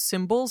other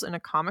symbols in a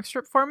comic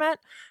strip format.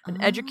 An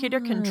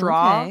educator can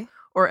draw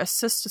or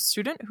assist a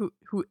student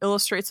who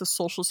illustrates a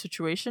social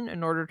situation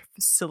in order to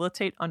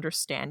facilitate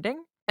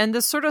understanding. And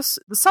this sort of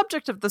the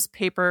subject of this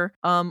paper,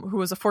 who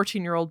was a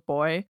 14-year-old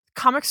boy,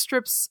 comic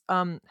strips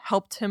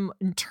helped him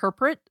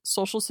interpret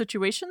social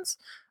situations.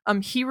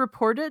 He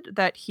reported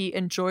that he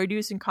enjoyed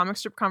using comic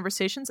strip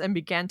conversations and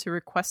began to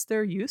request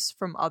their use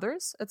from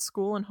others at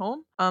school and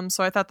home.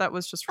 So I thought that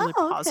was just really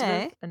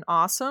positive and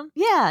awesome.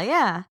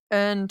 Yeah.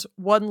 And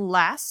one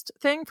last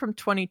thing from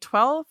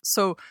 2012.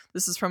 So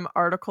this is from an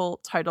article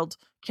titled,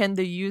 "Can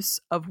the use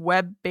of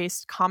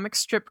web-based comic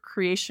strip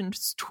creation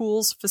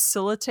tools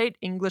facilitate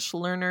English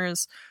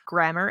learners'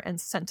 grammar and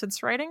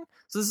sentence writing?"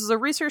 So this is a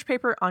research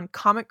paper on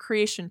comic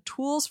creation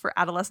tools for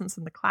adolescents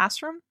in the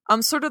classroom.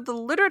 Sort of the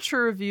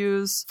literature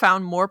reviews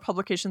found more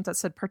publications that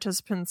said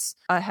participants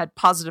had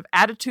positive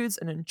attitudes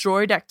and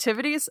enjoyed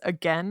activities.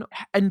 Again,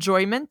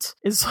 enjoyment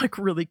is like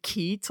really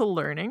key to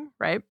learning,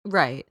 right?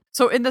 Right.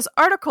 So in this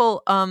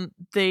article,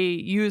 they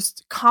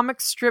used comic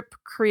strip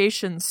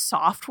creation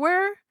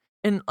software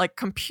in like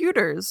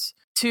computers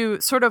to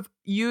sort of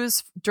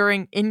use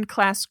during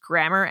in-class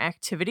grammar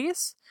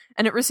activities.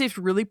 And it received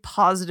really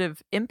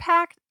positive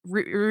impact,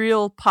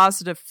 real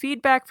positive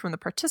feedback from the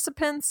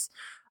participants,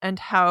 and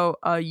how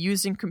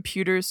using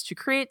computers to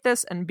create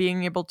this and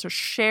being able to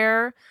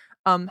share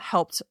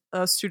helped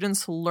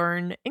students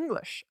learn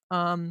English.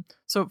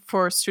 So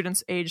for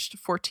students aged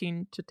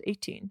 14 to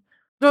 18.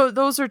 So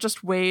those are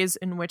just ways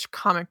in which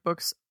comic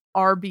books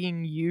are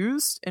being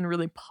used in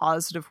really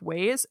positive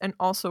ways, and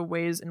also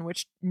ways in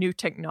which new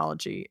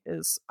technology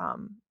is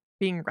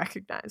being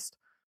recognized.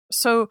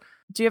 So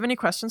do you have any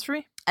questions for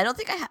me? I don't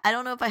think I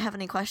don't know if I have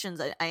any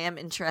questions. I am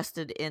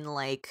interested in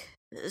like,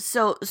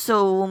 so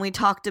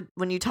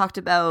when you talked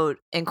about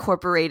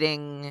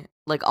incorporating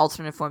like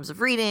alternate forms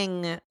of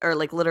reading or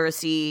like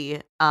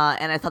literacy,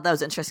 and I thought that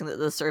was interesting that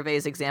the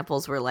survey's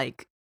examples were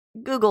like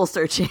Google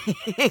searching.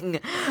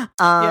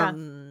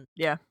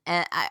 Yeah.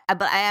 And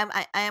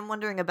I am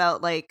wondering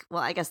about like,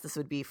 well, I guess this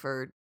would be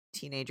for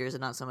teenagers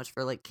and not so much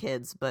for like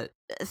kids, but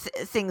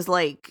things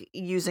like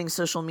using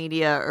social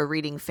media or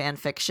reading fan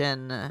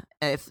fiction,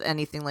 if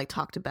anything like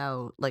talked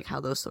about like how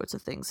those sorts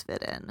of things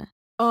fit in.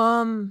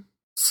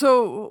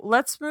 So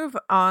let's move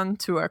on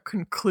to our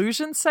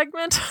conclusion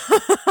segment.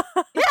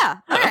 Yeah,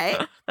 all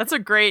right. That's a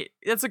great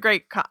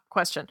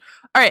question.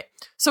 All right,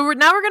 so we're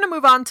going to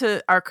move on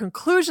to our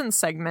conclusion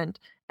segment,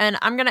 and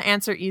I'm going to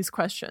answer E's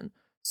question.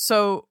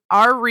 So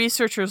are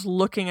researchers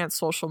looking at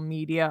social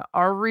media?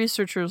 Are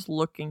researchers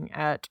looking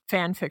at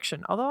fan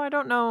fiction? Although I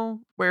don't know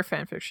where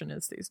fan fiction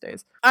is these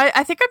days.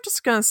 I think I'm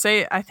just going to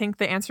say I think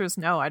the answer is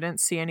no. I didn't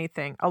see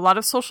anything. A lot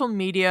of social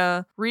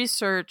media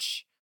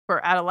research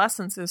for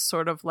adolescents is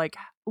sort of like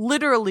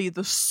literally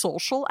the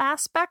social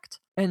aspect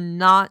and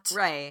not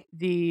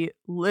the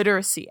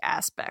literacy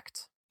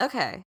aspect.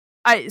 Okay.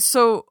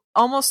 So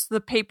almost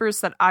the papers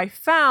that I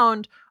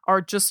found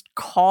are just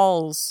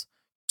calls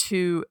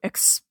to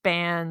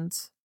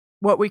expand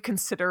what we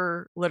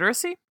consider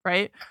literacy,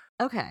 right?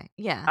 Okay,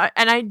 yeah.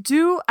 And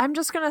I'm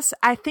just going to say,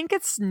 I think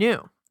it's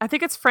new. I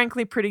think it's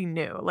frankly pretty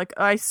new. Like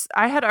I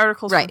had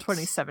articles from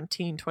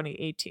 2017,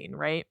 2018,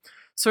 right?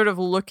 Sort of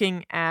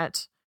looking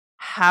at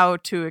how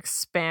to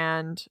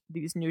expand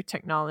these new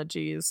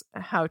technologies,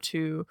 how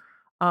to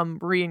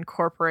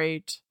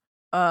reincorporate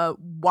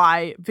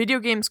why video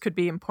games could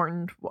be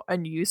important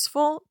and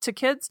useful to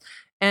kids.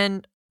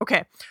 And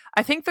okay,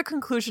 I think the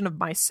conclusion of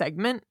my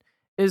segment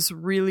is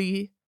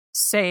really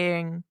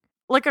saying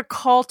like a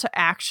call to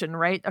action,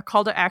 right? A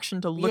call to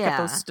action to look at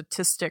those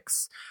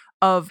statistics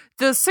of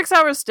the 6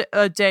 hours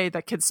a day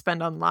that kids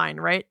spend online,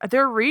 right?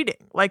 They're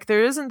reading. Like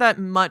there isn't that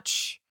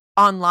much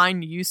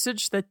online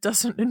usage that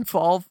doesn't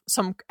involve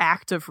some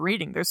act of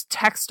reading. There's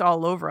text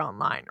all over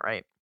online,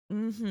 right?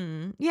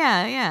 Mm-hmm.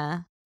 Yeah.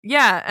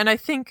 Yeah, and I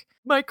think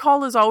my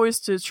call is always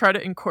to try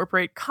to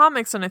incorporate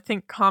comics, and I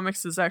think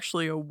comics is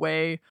actually a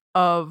way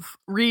of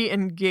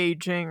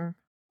re-engaging.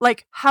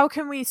 Like, how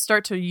can we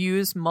start to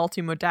use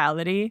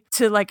multimodality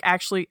to, like,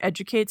 actually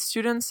educate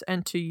students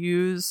and to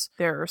use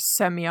their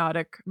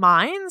semiotic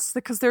minds?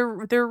 Because they're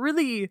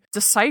really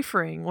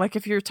deciphering. Like,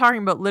 if you're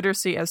talking about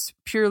literacy as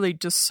purely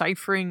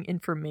deciphering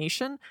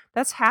information,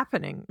 that's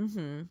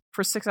happening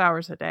for 6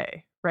 hours a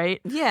day, right?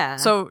 Yeah.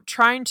 So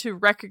trying to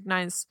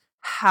recognize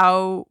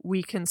how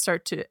we can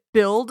start to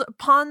build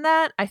upon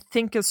that, I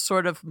think is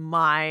sort of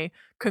my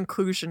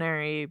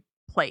conclusionary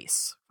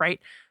place,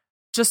 right?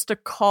 Just a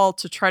call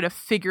to try to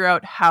figure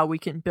out how we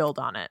can build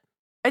on it.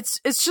 It's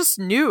just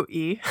new,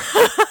 E.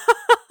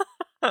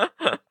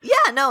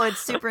 Yeah, no, it's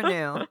super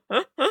new.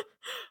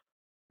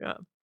 Yeah.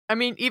 I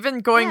mean, even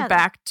going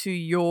back to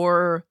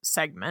your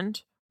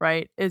segment,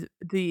 right?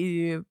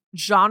 The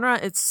genre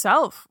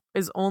itself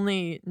is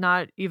only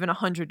not even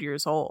 100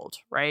 years old,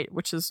 right?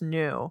 Which is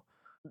new.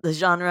 The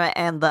genre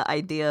and the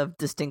idea of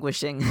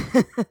distinguishing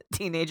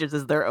teenagers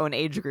as their own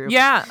age group.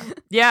 Yeah.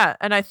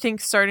 And I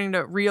think starting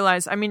to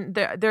realize, I mean,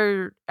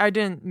 I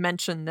didn't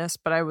mention this,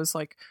 but I was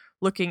like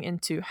looking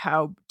into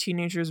how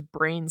teenagers'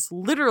 brains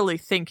literally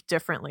think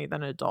differently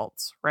than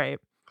adults, right?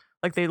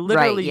 Like they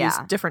literally use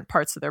different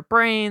parts of their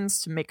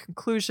brains to make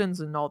conclusions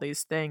and all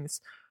these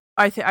things.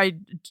 I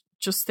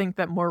just think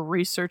that more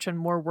research and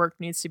more work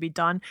needs to be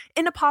done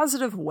in a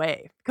positive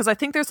way, because I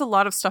think there's a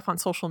lot of stuff on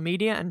social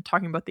media and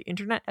talking about the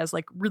internet as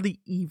like really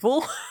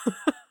evil.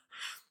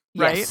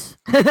 Right?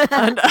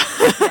 And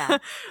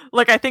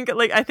like I think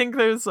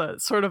there's a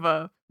sort of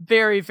a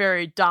very,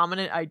 very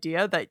dominant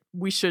idea that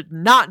we should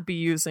not be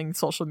using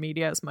social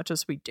media as much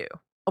as we do,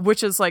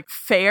 which is like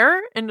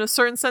fair in a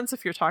certain sense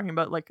if you're talking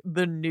about like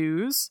the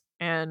news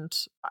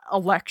and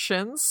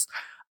elections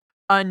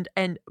and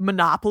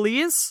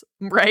monopolies,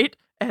 right?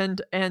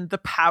 And the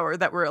power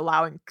that we're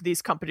allowing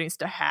these companies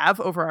to have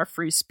over our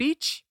free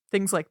speech,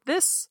 things like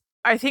this.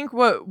 I think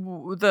what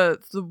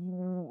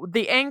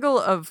the angle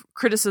of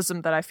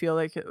criticism that I feel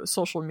like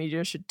social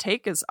media should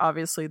take is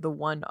obviously the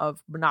one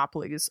of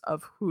monopolies,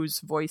 of whose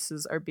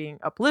voices are being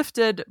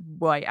uplifted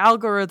by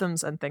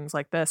algorithms and things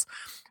like this.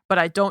 But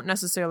I don't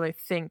necessarily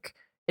think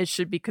it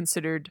should be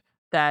considered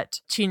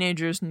that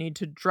teenagers need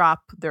to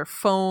drop their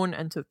phone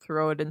and to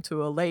throw it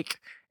into a lake,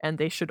 and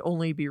they should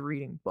only be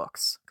reading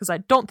books, because I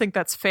don't think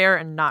that's fair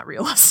and not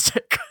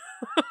realistic.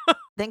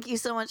 Thank you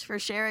so much for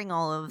sharing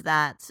all of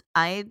that.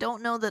 I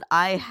don't know that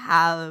I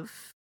have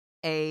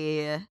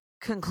a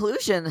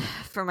conclusion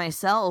for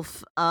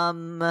myself.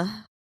 You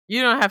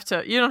don't have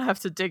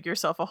to dig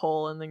yourself a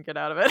hole and then get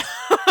out of it.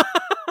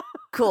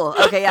 Cool.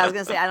 Okay, yeah, I was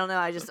gonna say I don't know.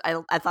 I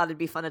thought it'd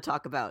be fun to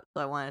talk about,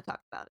 so I wanted to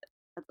talk about it.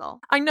 That's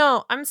all. I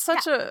know. I'm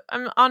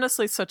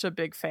honestly such a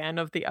big fan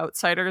of The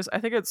Outsiders. I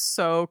think it's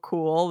so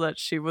cool that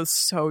she was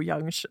so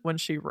young when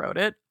she wrote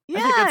it. Yeah,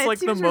 I think it's like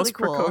the most really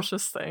cool.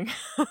 precocious thing.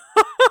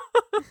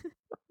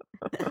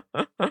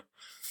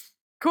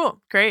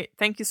 Cool. Great.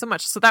 Thank you so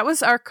much. So that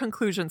was our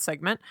conclusion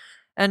segment.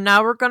 And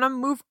now we're going to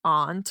move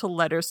on to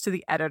Letters to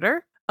the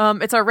Editor.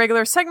 It's our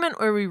regular segment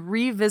where we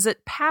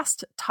revisit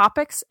past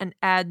topics and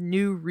add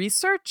new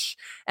research.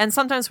 And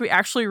sometimes we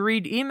actually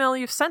read email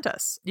you've sent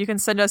us. You can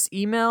send us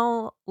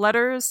email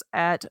letters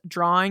at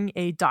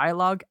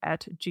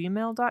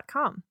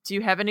drawingadialogue@gmail.com. Do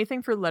you have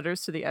anything for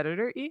Letters to the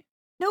Editor, E?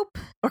 Nope.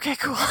 Okay,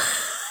 cool.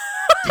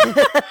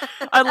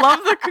 I love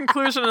the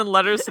conclusion and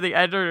Letters to the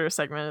Editor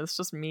segment. It's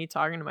just me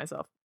talking to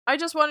myself. I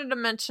just wanted to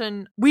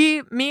mention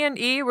me and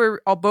E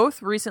were all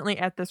both recently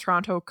at the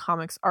Toronto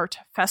Comics Art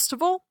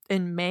Festival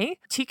in May,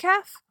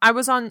 TCAF. I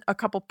was on a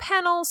couple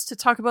panels to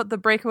talk about The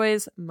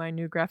Breakaways, my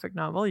new graphic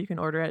novel. You can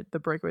order it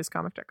at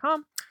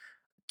thebreakawayscomic.com.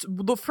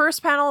 The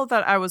first panel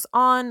that I was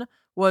on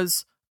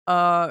was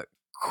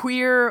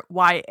queer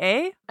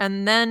YA,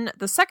 and then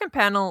the second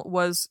panel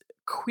was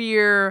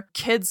queer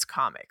kids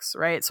comics,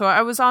 right? So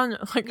I was on,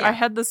 I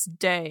had this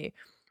day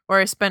where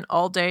I spent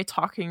all day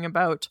talking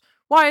about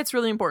why it's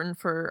really important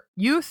for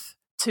youth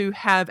to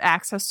have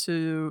access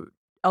to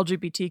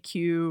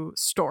LGBTQ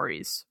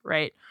stories,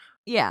 right?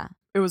 Yeah.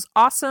 It was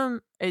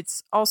awesome.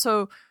 It's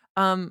also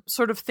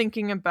sort of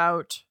thinking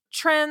about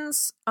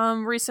trends.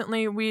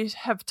 Recently, we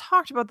have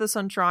talked about this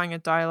on Drawing a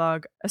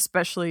Dialogue,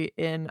 especially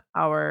in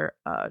our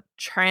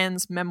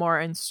trans memoir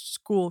and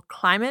school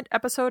climate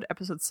episode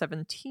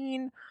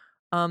 17,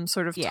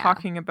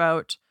 talking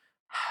about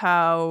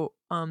how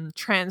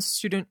trans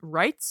student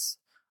rights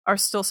are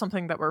still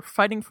something that we're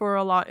fighting for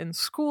a lot in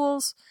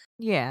schools.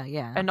 Yeah.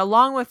 And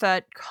along with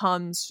that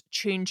comes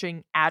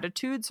changing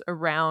attitudes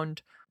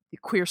around the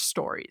queer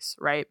stories,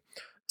 right?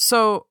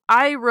 So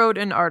I wrote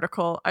an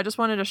article. I just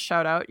wanted to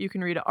shout out. You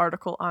can read an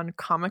article on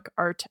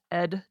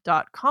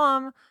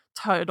comicarted.com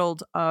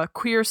titled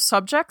Queer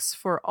Subjects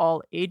for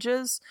All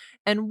Ages.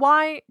 And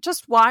why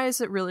is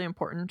it really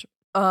important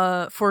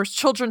for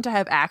children to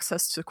have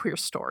access to queer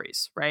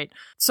stories, right?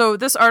 So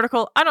this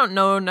article, I don't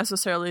know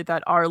necessarily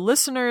that our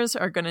listeners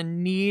are going to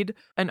need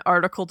an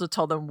article to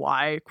tell them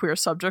why queer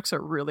subjects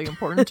are really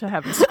important to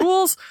have in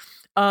schools,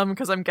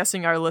 because I'm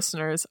guessing our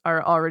listeners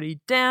are already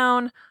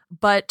down,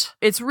 but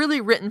it's really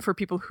written for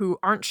people who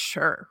aren't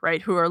sure,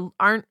 right? Who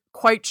aren't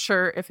quite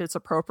sure if it's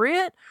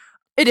appropriate.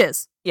 It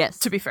is. Yes.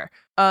 To be fair.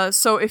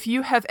 So if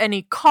you have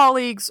any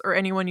colleagues or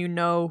anyone you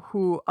know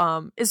who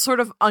is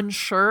sort of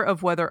unsure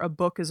of whether a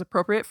book is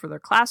appropriate for their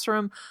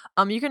classroom,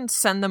 you can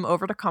send them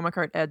over to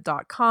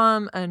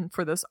comicarted.com. And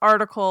for this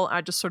article,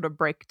 I just sort of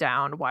break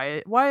down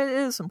why it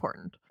is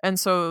important. And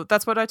so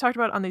that's what I talked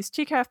about on these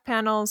TCAF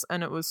panels,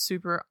 and it was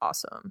super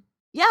awesome.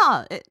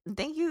 Yeah,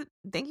 thank you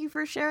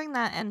for sharing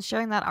that and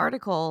sharing that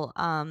article.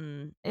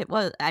 It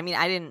was,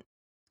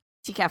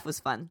 TCAF was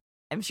fun.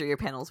 I'm sure your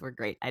panels were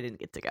great. I didn't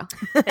get to go.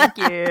 Thank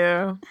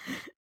you.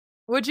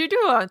 What'd you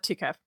do on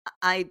TCAF?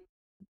 I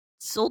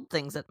sold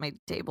things at my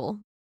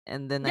table,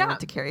 and then I went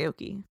to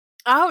karaoke.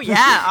 Oh,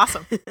 yeah.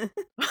 Awesome.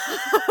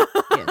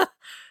 Yes.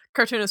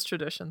 Cartoonist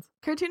traditions,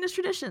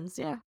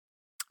 yeah.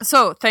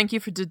 So thank you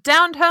for the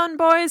Downtown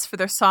Boys for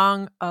their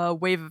song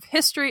Wave of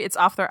History. It's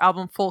off their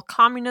album Full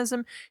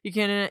Communism. You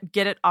can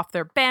get it off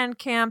their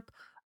Bandcamp.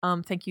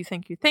 Thank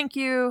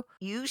you.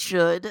 You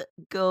should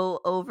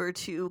go over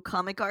to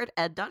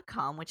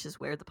comicarted.com, which is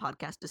where the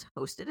podcast is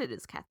hosted. It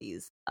is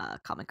Kathy's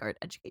comic art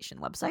education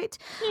website.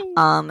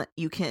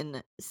 You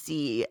can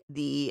see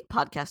the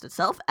podcast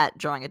itself at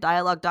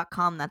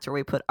drawingadialogue.com. That's where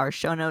we put our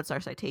show notes,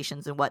 our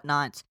citations, and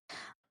whatnot.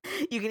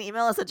 You can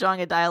email us at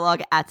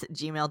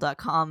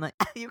drawingadialogue@gmail.com.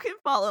 You can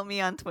follow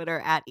me on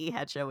Twitter at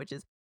ehetja, which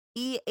is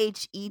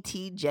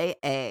EHETJA.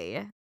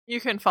 You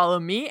can follow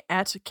me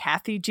at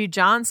Kathy G.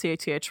 John,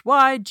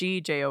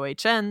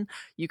 CATHYGJOHN.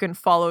 You can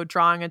follow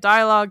Drawing a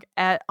Dialogue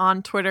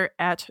on Twitter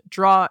at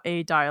Draw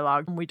a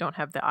Dialogue. We don't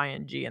have the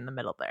ING in the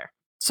middle there.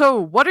 So,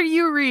 what are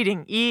you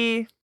reading,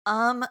 E?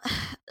 Well,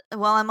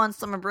 I'm on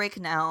summer break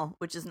now,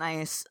 which is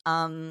nice.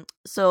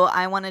 So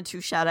I wanted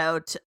to shout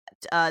out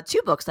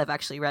 2 books I've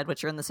actually read,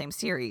 which are in the same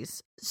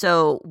series.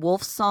 So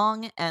Wolf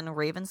Song and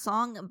Raven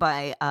Song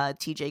by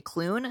TJ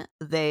Klune.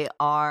 They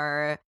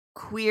are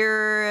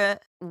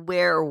queer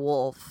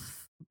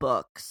werewolf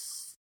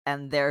books,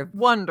 and they're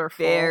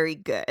wonderful, very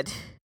good.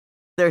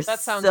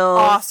 That sounds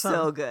awesome.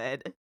 So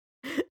good.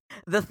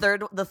 The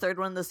third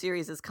one in the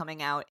series is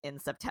coming out in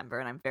September,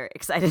 and I'm very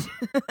excited.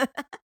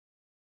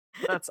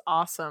 That's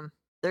awesome.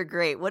 They're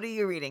great. What are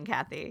you reading,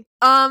 Kathy?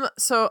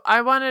 So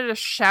I wanted to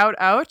shout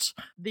out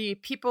the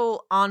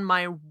people on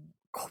my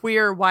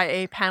queer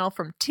YA panel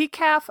from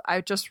TCAF.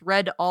 I just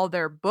read all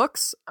their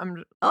books.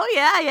 Oh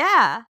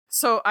yeah.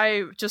 So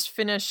I just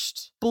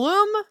finished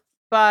Bloom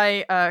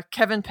by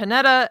Kevin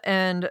Panetta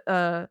and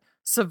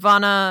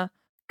Savannah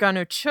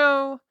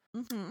Ganucho.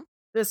 Mm-hmm.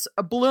 This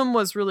Bloom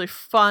was really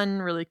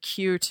fun, really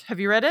cute. Have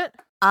you read it?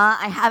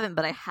 I haven't,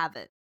 but I have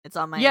it. It's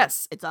on my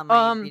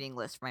reading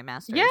list for my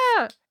master's.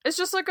 Yeah, it's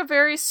just like a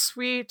very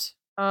sweet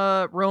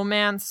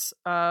romance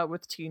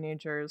with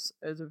teenagers.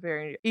 It's a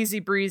very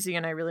easy breezy,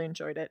 and I really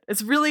enjoyed it.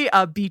 It's really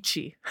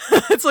beachy.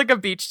 It's like a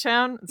beach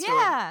town. It's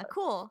really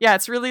cool. Yeah,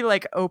 it's really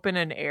like open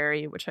and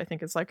airy, which I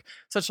think is like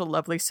such a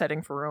lovely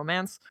setting for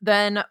romance.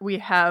 Then we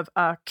have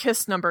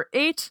Kiss Number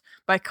 8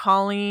 by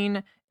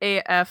Colleen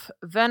A.F.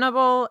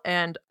 Venable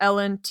and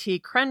Ellen T.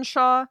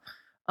 Crenshaw.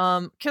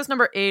 Kiss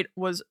Number 8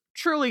 was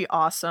truly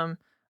awesome.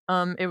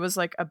 It was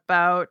like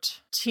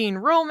about teen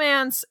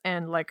romance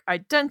and like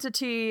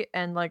identity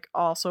and like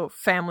also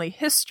family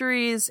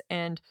histories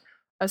and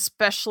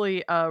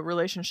especially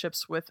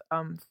relationships with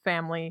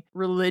family,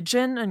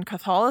 religion, and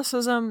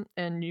Catholicism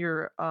in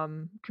your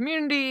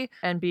community,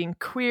 and being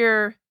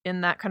queer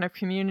in that kind of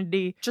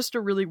community. Just a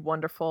really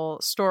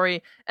wonderful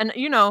story. And,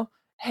 you know,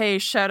 hey,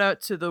 shout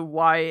out to the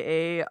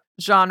YA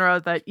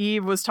genre that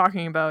Eve was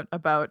talking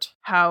about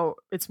how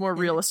it's more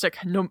realistic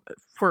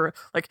for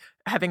like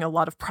having a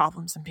lot of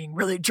problems and being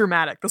really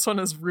dramatic. This one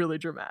is really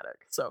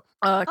dramatic. So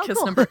Kiss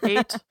cool. number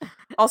 8,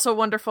 also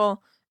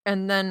wonderful.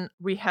 And then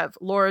we have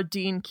Laura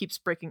Dean Keeps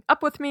Breaking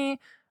Up With Me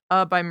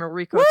by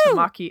Mariko Woo!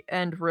 Tamaki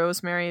and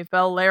Rosemary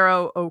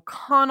Valero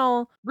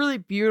O'Connell. Really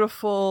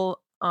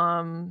beautiful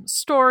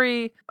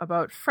story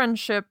about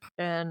friendship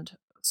and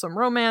some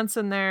romance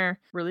in there.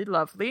 Really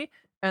lovely.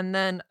 And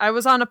then I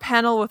was on a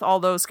panel with all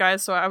those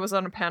guys. So I was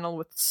on a panel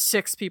with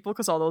 6 people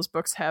because all those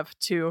books have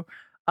 2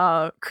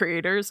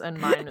 creators and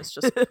mine is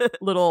just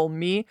little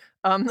me.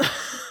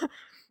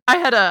 I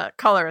had a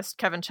colorist.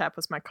 Kevin Chapp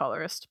was my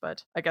colorist,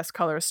 but I guess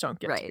colorists don't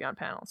get to be on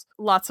panels.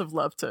 Lots of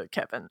love to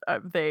Kevin.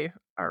 They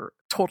are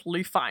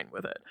totally fine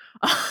with it.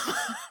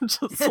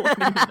 Just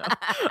letting you know.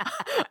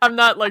 I'm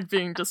not like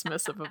being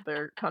dismissive of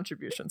their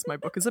contributions. My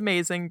book is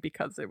amazing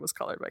because it was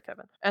colored by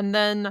Kevin. And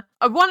then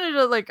I wanted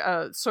to like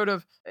sort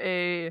of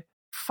a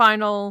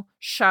final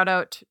shout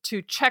out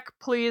to Check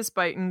Please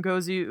by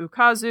Ngozi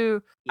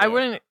Ukazu.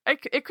 Yeah.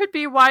 It could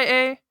be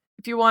YA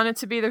if you want it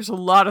to be. There's a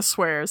lot of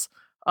swears.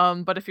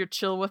 But if you're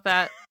chill with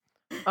that,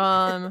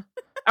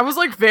 I was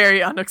like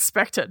very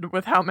unexpected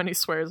with how many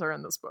swears are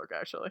in this book,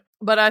 actually.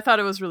 But I thought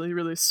it was really,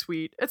 really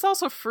sweet. It's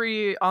also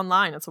free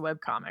online. It's a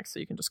webcomic, so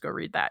you can just go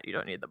read that. You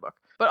don't need the book.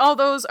 But all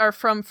those are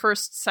from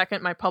First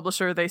Second, my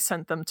publisher. They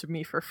sent them to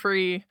me for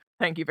free.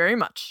 Thank you very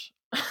much.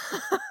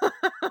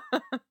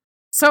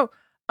 So,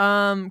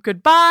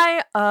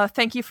 goodbye.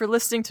 Thank you for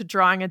listening to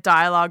Drawing a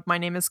Dialogue. My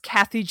name is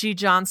Kathy G.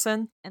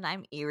 Johnson. And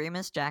I'm Erie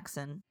Miss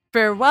Jackson.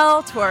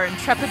 Farewell to our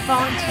intrepid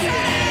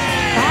volunteers.